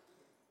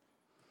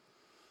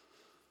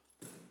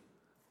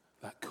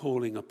 that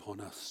calling upon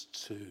us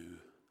to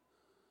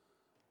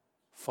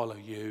follow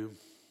you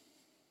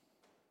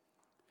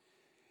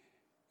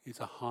is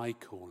a high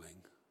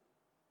calling.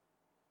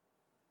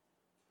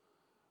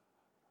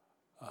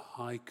 A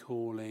high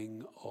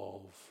calling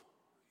of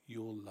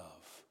your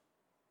love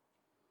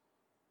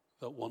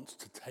that wants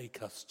to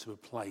take us to a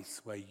place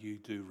where you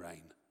do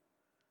reign,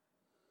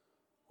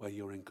 where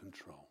you're in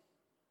control.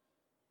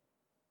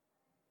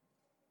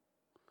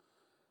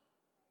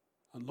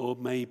 And Lord,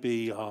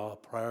 maybe our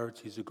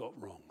priorities have got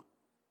wrong.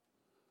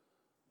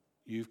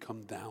 You've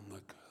come down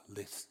the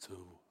list to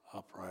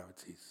our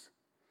priorities.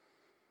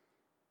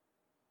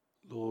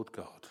 Lord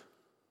God,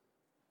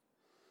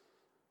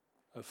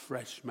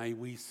 afresh may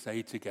we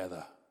say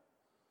together,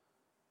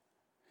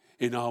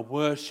 in our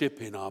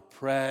worship, in our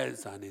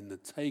prayers, and in the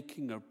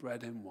taking of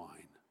bread and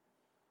wine,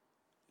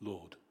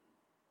 Lord,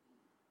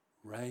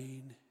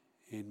 reign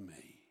in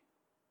me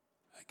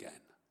again.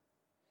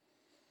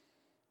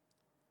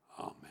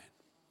 Amen.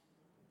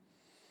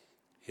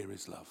 Here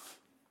is love,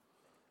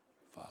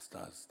 vast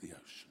as the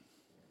ocean.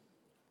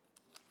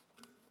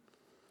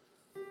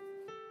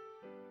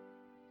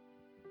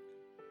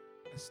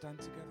 Let's stand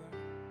together.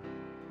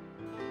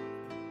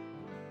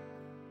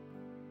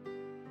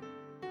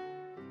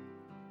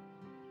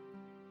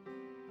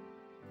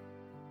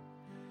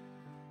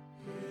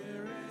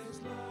 Here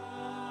is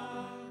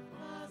love,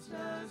 vast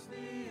as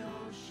the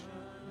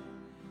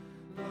ocean,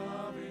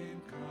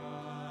 loving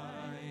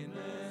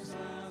kindness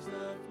as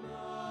the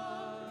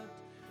flood.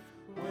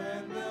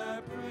 When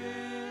the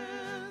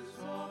Prince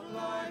of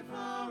Life,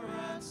 our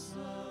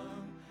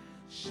ransom,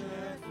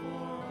 shed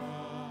for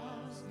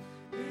us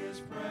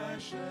His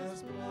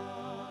precious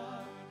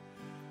blood,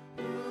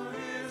 who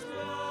His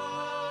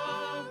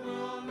love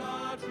will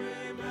not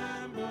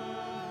remember,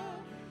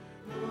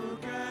 who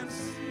can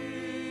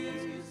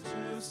cease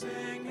to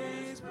sing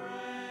His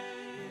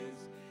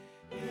praise?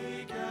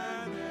 He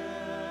can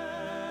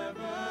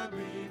never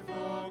be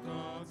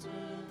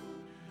forgotten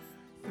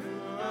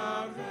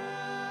throughout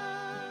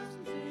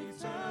heaven's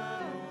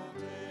eternal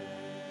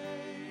days.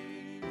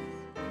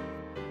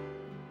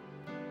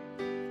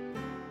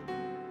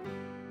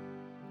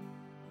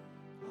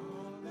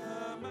 On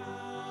the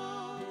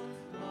mount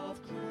of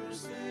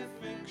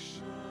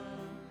crucifixion,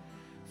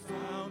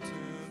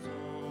 fountains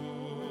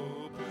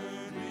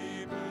open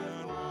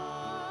even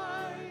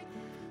wide.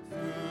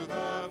 Through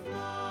the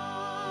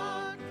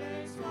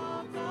floodgates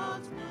of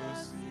God's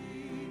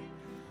mercy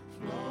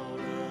flowed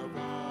a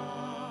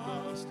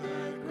vast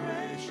and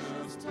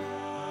gracious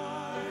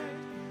tide.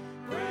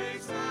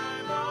 Grace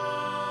and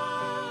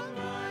love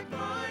like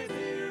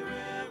mighty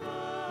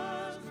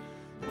rivers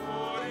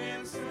poured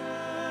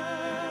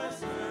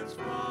incessant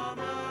from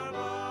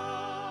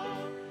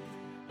above.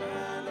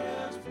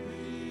 Endless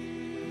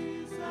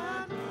peace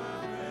and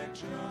perfect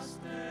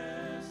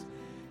justice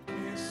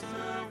kissed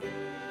the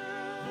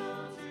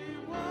guilty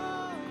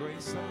world.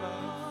 Grace and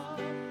love,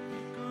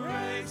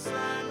 grace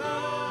and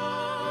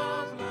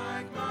love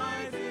like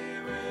mighty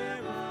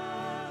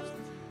rivers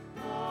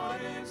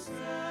poured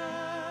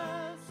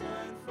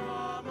incessant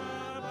from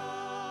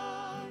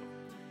above.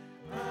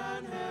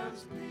 And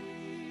heaven's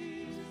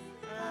peace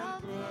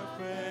and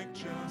perfect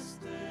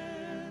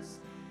justice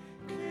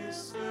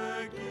kiss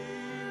the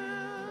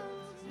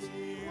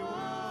guilty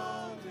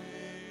world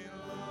in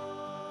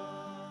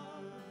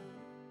love.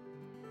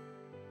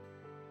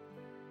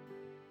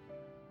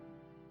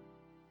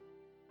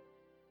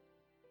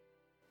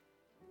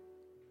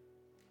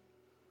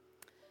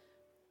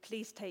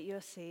 Please take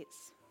your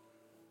seats.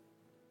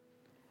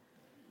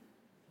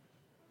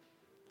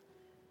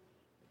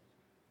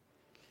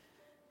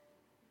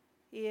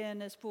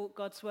 Ian has brought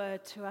God's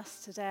word to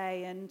us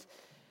today, and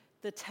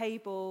the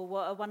table,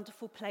 what a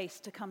wonderful place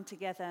to come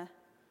together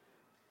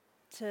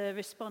to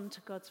respond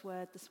to God's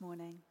word this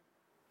morning.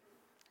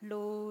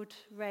 Lord,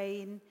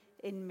 reign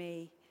in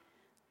me.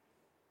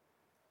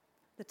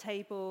 The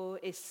table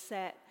is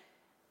set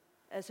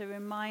as a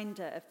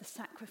reminder of the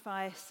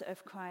sacrifice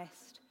of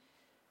Christ,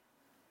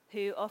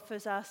 who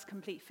offers us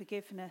complete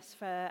forgiveness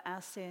for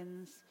our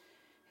sins,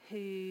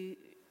 who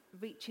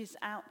reaches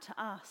out to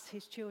us,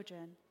 his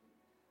children.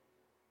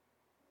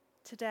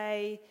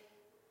 Today,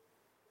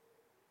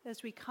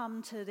 as we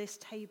come to this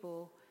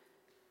table,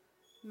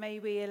 may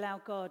we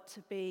allow God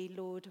to be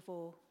Lord of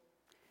all,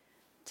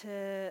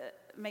 to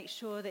make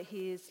sure that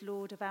he is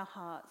Lord of our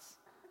hearts.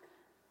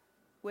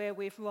 Where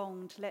we've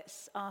wronged,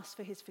 let's ask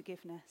for his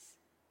forgiveness.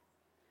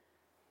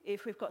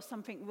 If we've got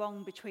something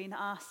wrong between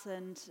us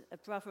and a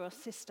brother or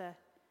sister,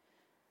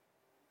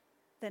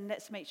 then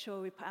let's make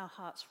sure we put our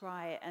hearts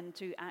right and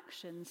do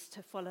actions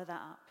to follow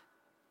that up.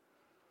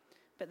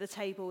 But the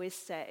table is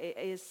set. It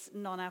is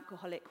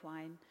non-alcoholic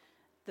wine.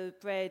 The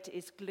bread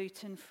is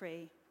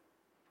gluten-free.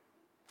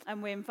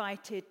 And we're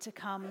invited to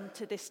come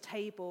to this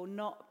table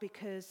not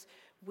because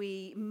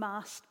we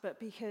must,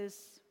 but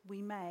because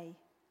we may.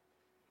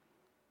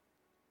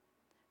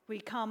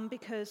 We come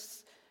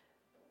because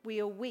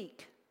we are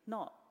weak,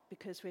 not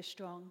because we're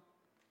strong.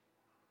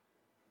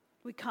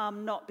 We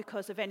come not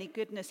because of any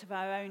goodness of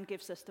our own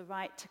gives us the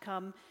right to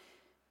come,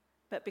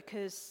 but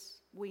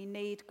because we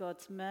need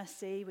God's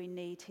mercy, we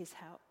need his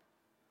help.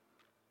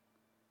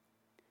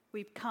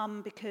 We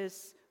come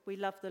because we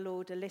love the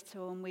Lord a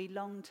little and we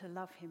long to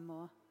love him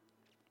more.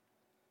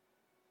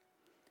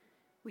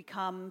 We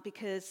come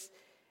because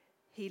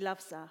he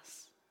loves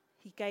us.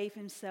 He gave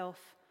himself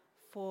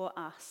for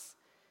us.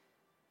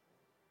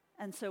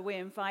 And so we're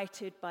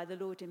invited by the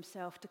Lord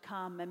himself to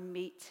come and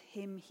meet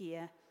him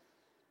here,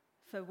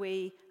 for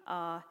we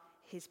are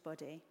his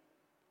body.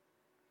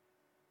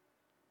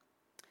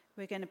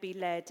 We're going to be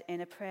led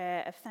in a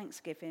prayer of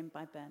thanksgiving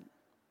by Bernd.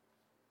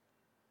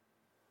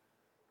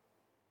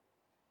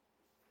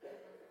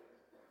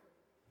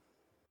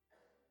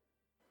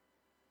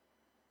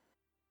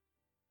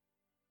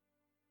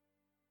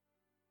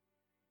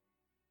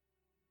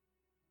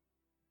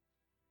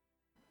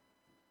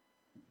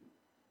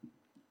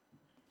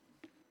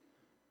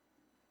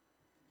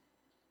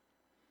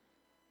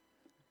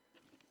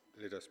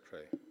 Let us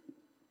pray.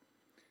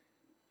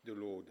 Dear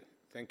Lord,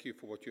 thank you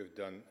for what you have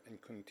done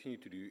and continue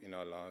to do in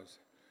our lives,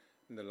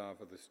 in the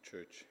life of this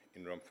church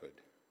in Romford.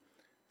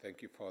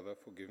 Thank you, Father,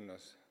 for giving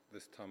us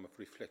this time of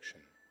reflection.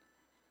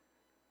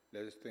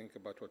 Let us think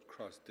about what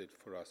Christ did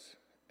for us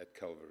at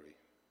Calvary.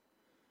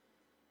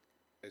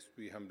 As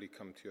we humbly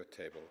come to your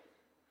table,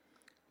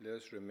 let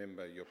us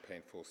remember your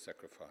painful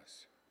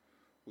sacrifice,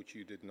 which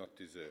you did not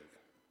deserve.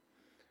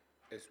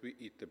 As we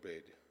eat the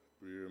bread,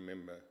 we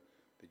remember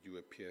that you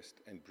were pierced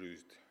and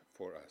bruised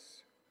for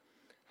us.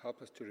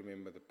 Help us to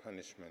remember the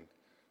punishment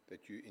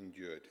that you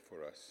endured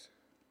for us.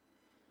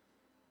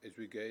 As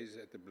we gaze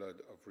at the blood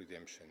of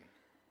redemption,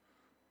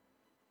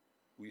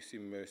 we see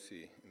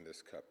mercy in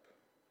this cup.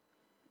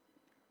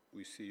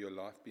 We see your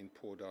life being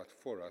poured out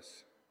for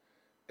us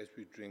as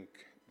we drink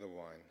the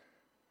wine.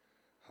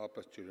 Help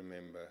us to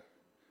remember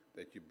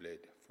that you bled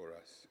for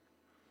us.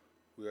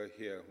 We are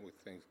here with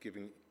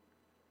thanksgiving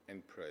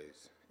and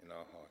praise in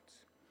our hearts.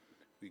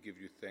 We give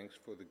you thanks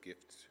for the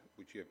gifts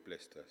which you have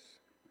blessed us,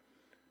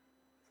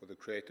 for the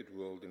created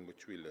world in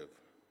which we live,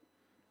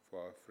 for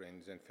our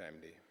friends and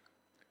family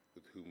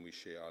with whom we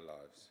share our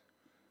lives,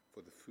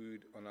 for the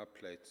food on our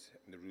plates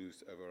and the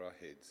roofs over our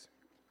heads,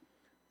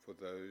 for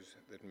those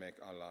that make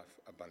our life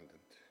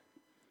abundant.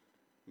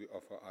 We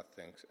offer our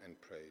thanks and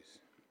praise.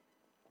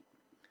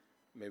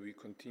 May we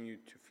continue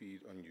to feed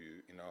on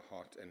you in our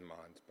hearts and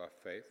minds by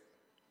faith,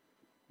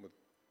 with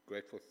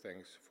grateful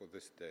thanks for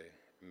this day,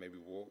 and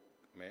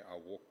may our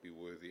walk be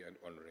worthy and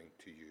honoring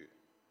to you.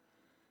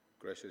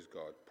 Gracious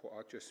God, pour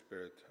out your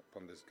Spirit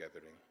upon this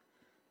gathering,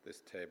 this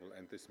table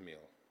and this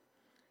meal.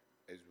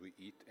 As we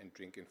eat and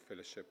drink in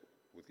fellowship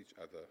with each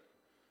other,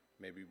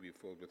 may we be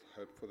filled with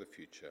hope for the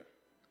future.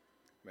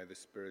 May the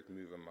Spirit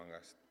move among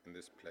us in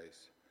this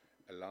place.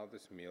 Allow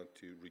this meal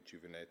to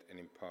rejuvenate and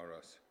empower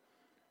us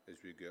as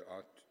we go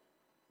out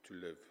to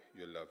live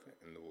your love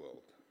in the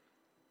world.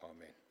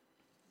 Amen.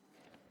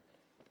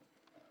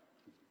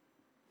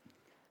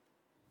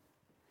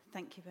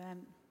 Thank you,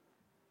 Ben.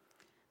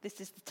 This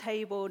is the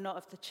table not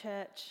of the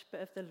church, but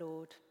of the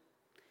Lord.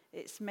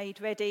 It's made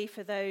ready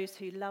for those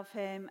who love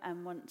him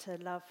and want to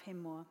love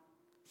him more.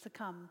 So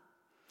come.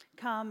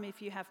 Come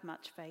if you have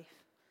much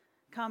faith.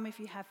 Come if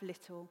you have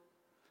little.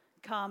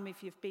 Come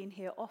if you've been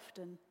here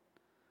often,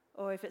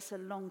 or if it's a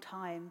long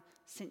time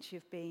since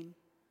you've been.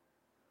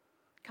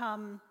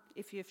 Come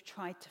if you've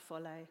tried to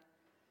follow,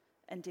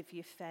 and if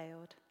you've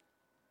failed.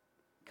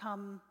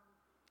 Come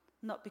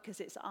not because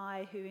it's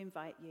I who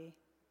invite you,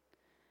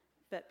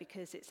 but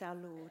because it's our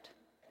Lord.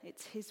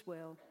 It's his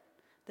will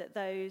that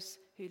those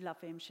who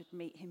love him should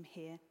meet him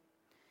here.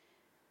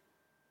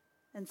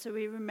 And so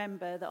we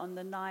remember that on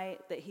the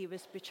night that he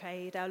was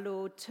betrayed, our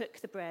Lord took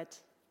the bread,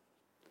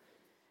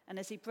 and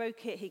as he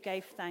broke it, he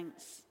gave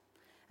thanks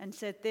and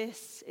said,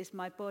 "This is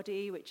my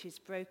body, which is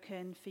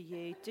broken for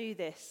you. Do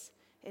this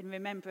in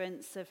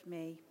remembrance of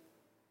me."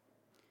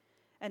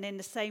 And in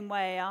the same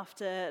way,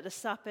 after the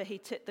supper, he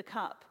took the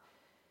cup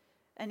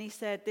and he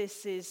said,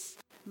 "This is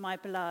my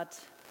blood,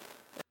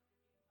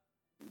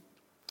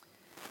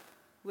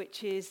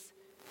 which is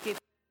given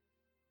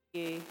to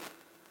you.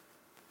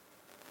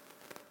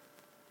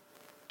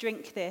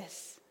 Drink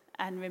this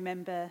and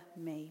remember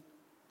me."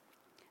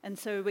 And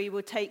so we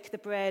will take the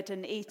bread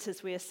and eat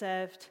as we are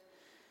served,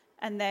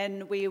 and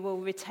then we will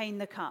retain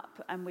the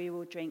cup and we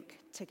will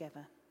drink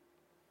together.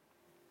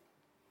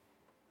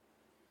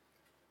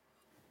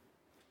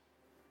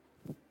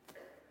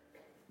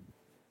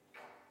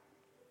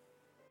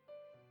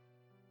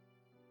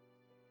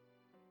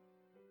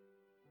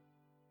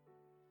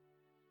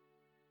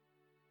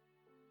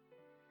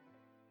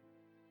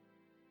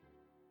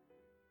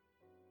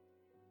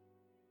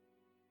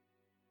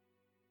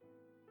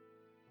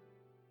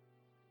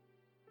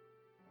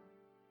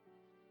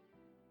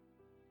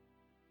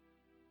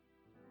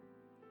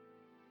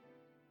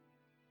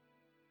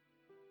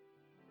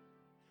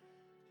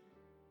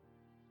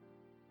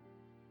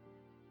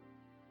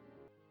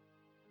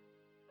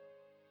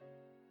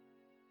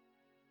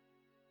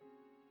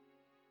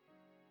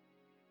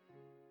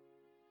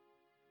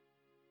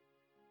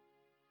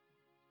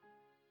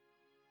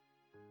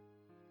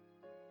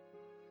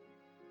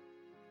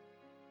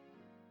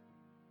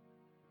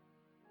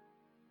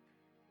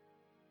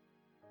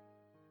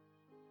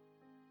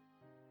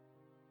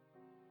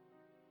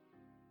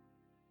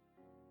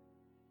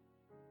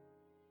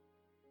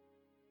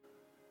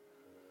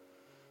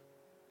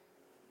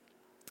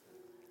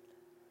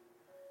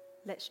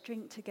 Let's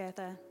drink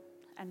together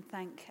and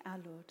thank our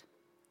Lord.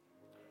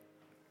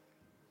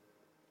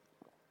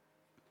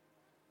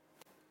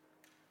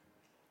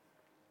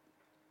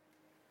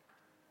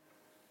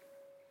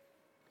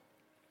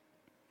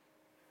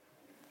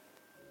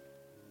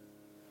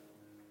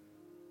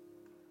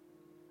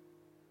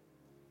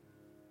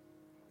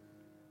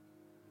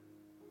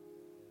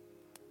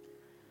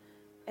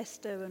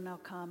 Esther will now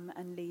come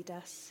and lead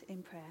us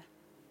in prayer.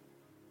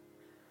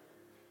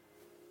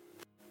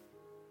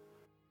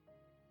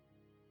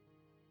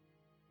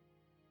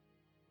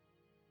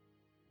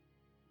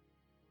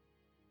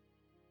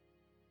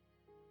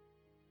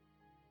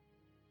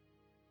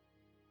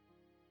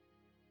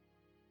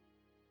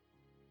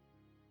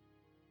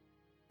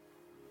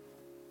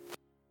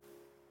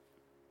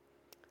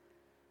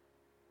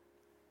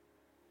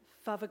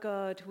 Father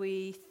God,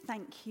 we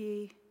thank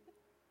you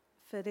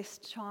for this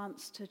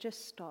chance to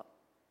just stop.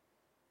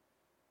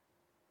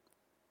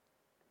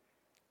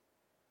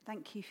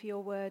 Thank you for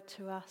your word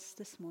to us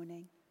this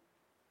morning.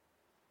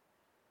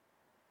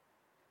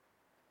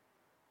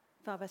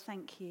 Father,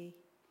 thank you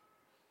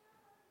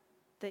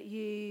that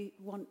you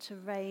want to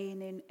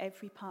reign in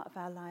every part of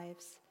our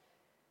lives.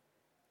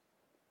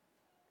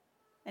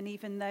 And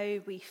even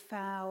though we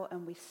fail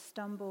and we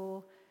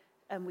stumble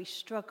and we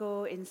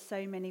struggle in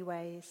so many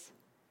ways,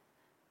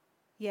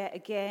 yet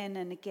again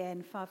and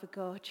again, Father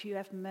God, you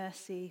have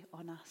mercy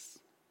on us.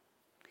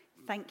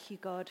 Thank you,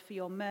 God, for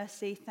your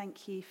mercy.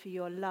 Thank you for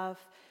your love.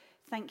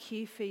 Thank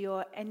you for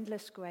your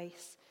endless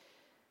grace.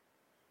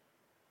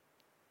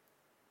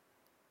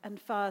 And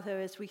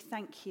Father, as we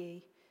thank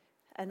you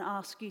and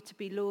ask you to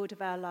be Lord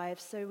of our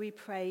lives, so we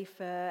pray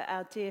for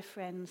our dear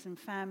friends and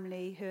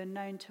family who are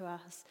known to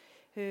us,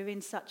 who are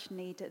in such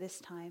need at this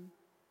time.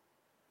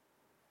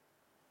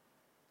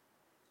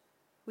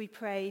 We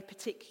pray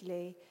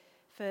particularly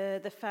for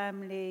the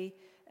family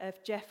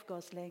of Jeff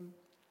Gosling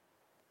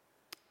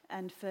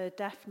and for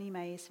Daphne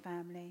May's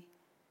family.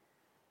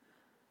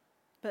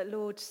 But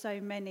Lord, so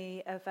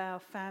many of our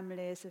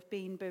families have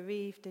been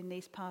bereaved in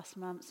these past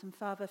months, and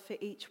Father, for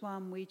each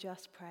one we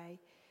just pray.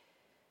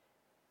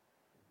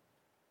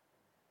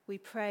 We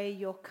pray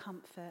your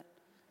comfort.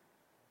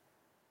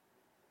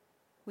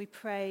 We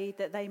pray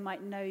that they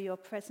might know your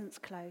presence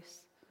close.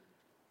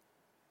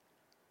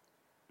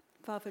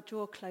 Father,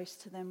 draw close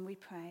to them, we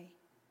pray.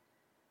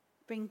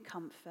 Bring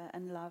comfort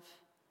and love.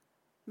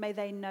 May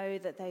they know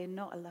that they are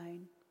not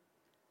alone.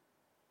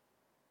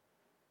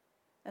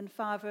 And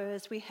Father,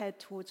 as we head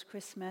towards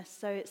Christmas,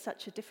 so it's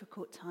such a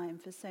difficult time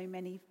for so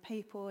many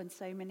people and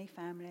so many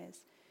families.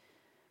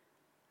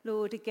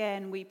 Lord,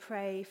 again, we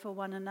pray for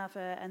one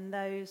another and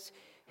those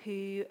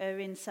who are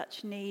in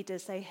such need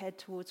as they head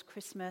towards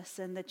Christmas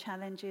and the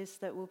challenges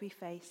that will be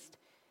faced.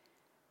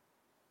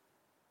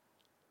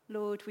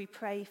 Lord, we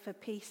pray for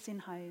peace in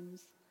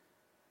homes.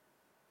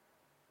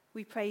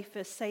 We pray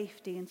for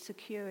safety and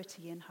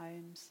security in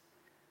homes.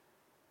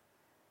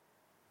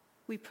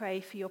 We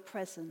pray for your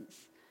presence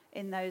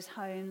in those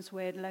homes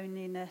where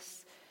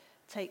loneliness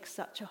takes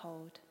such a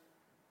hold.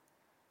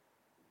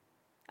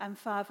 And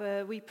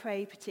Father, we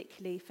pray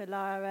particularly for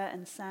Lara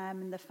and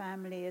Sam and the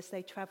family as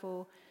they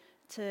travel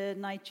to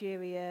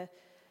Nigeria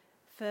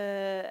for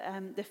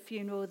the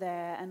funeral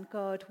there. And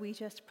God, we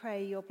just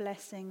pray your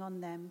blessing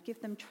on them.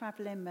 Give them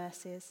traveling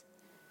mercies.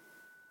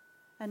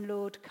 And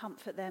Lord,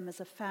 comfort them as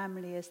a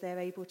family as they're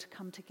able to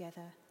come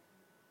together.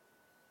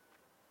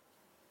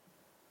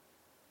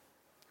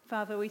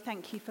 Father, we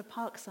thank you for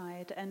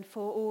Parkside and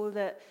for all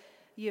that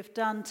you've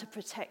done to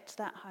protect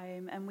that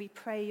home, and we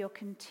pray your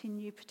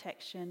continued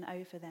protection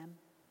over them.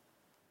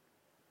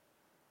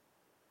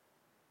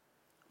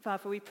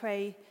 Father, we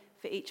pray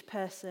for each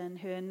person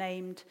who are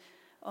named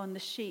on the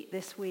sheet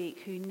this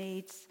week who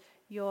needs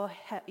your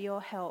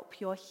help,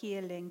 your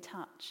healing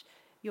touch,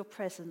 your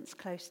presence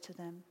close to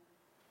them.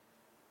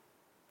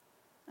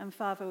 And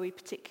Father, we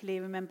particularly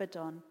remember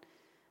Don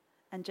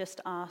and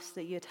just ask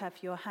that you'd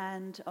have your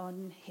hand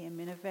on him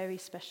in a very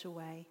special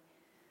way.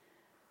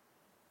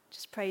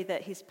 Just pray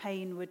that his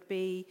pain would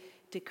be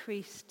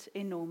decreased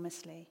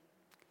enormously.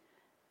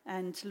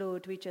 And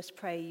Lord, we just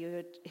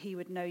pray he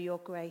would know your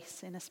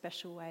grace in a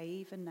special way,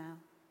 even now.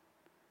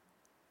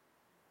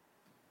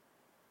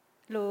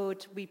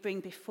 Lord, we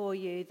bring before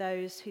you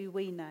those who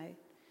we know.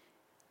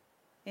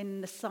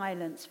 In the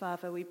silence,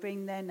 Father, we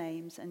bring their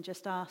names and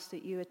just ask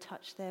that you would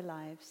touch their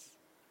lives.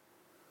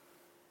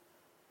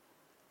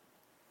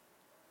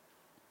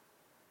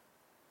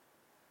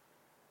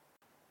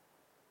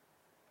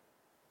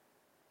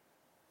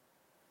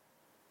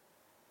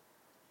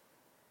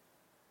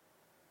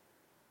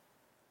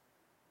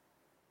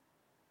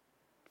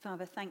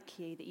 Father, thank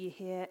you that you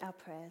hear our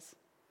prayers.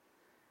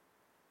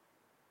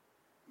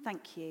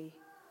 Thank you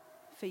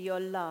for your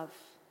love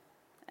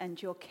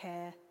and your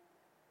care.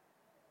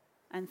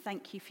 And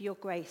thank you for your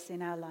grace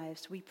in our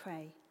lives. We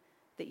pray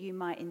that you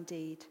might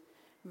indeed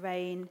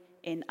reign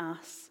in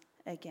us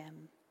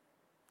again.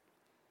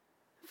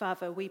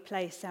 Father, we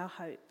place our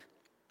hope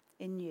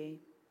in you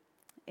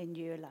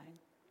alone.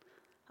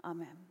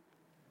 Amen.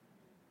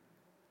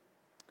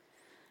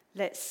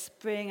 Let's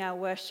bring our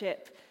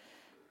worship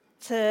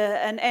to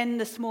an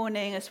end this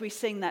morning as we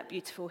sing that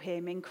beautiful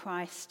hymn, In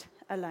Christ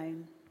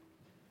Alone.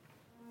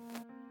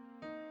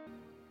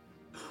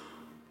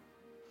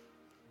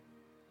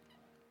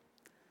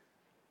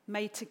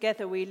 May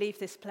together we leave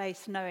this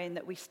place knowing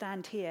that we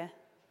stand here,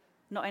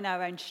 not in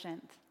our own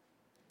strength,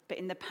 but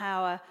in the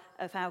power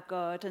of our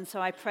God. And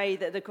so I pray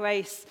that the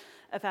grace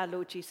of our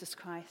Lord Jesus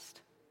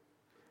Christ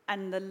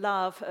and the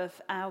love of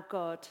our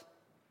God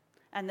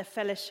and the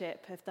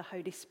fellowship of the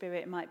Holy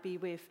Spirit might be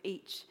with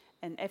each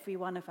and every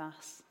one of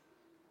us,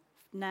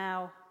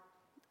 now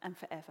and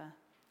forever.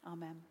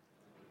 Amen.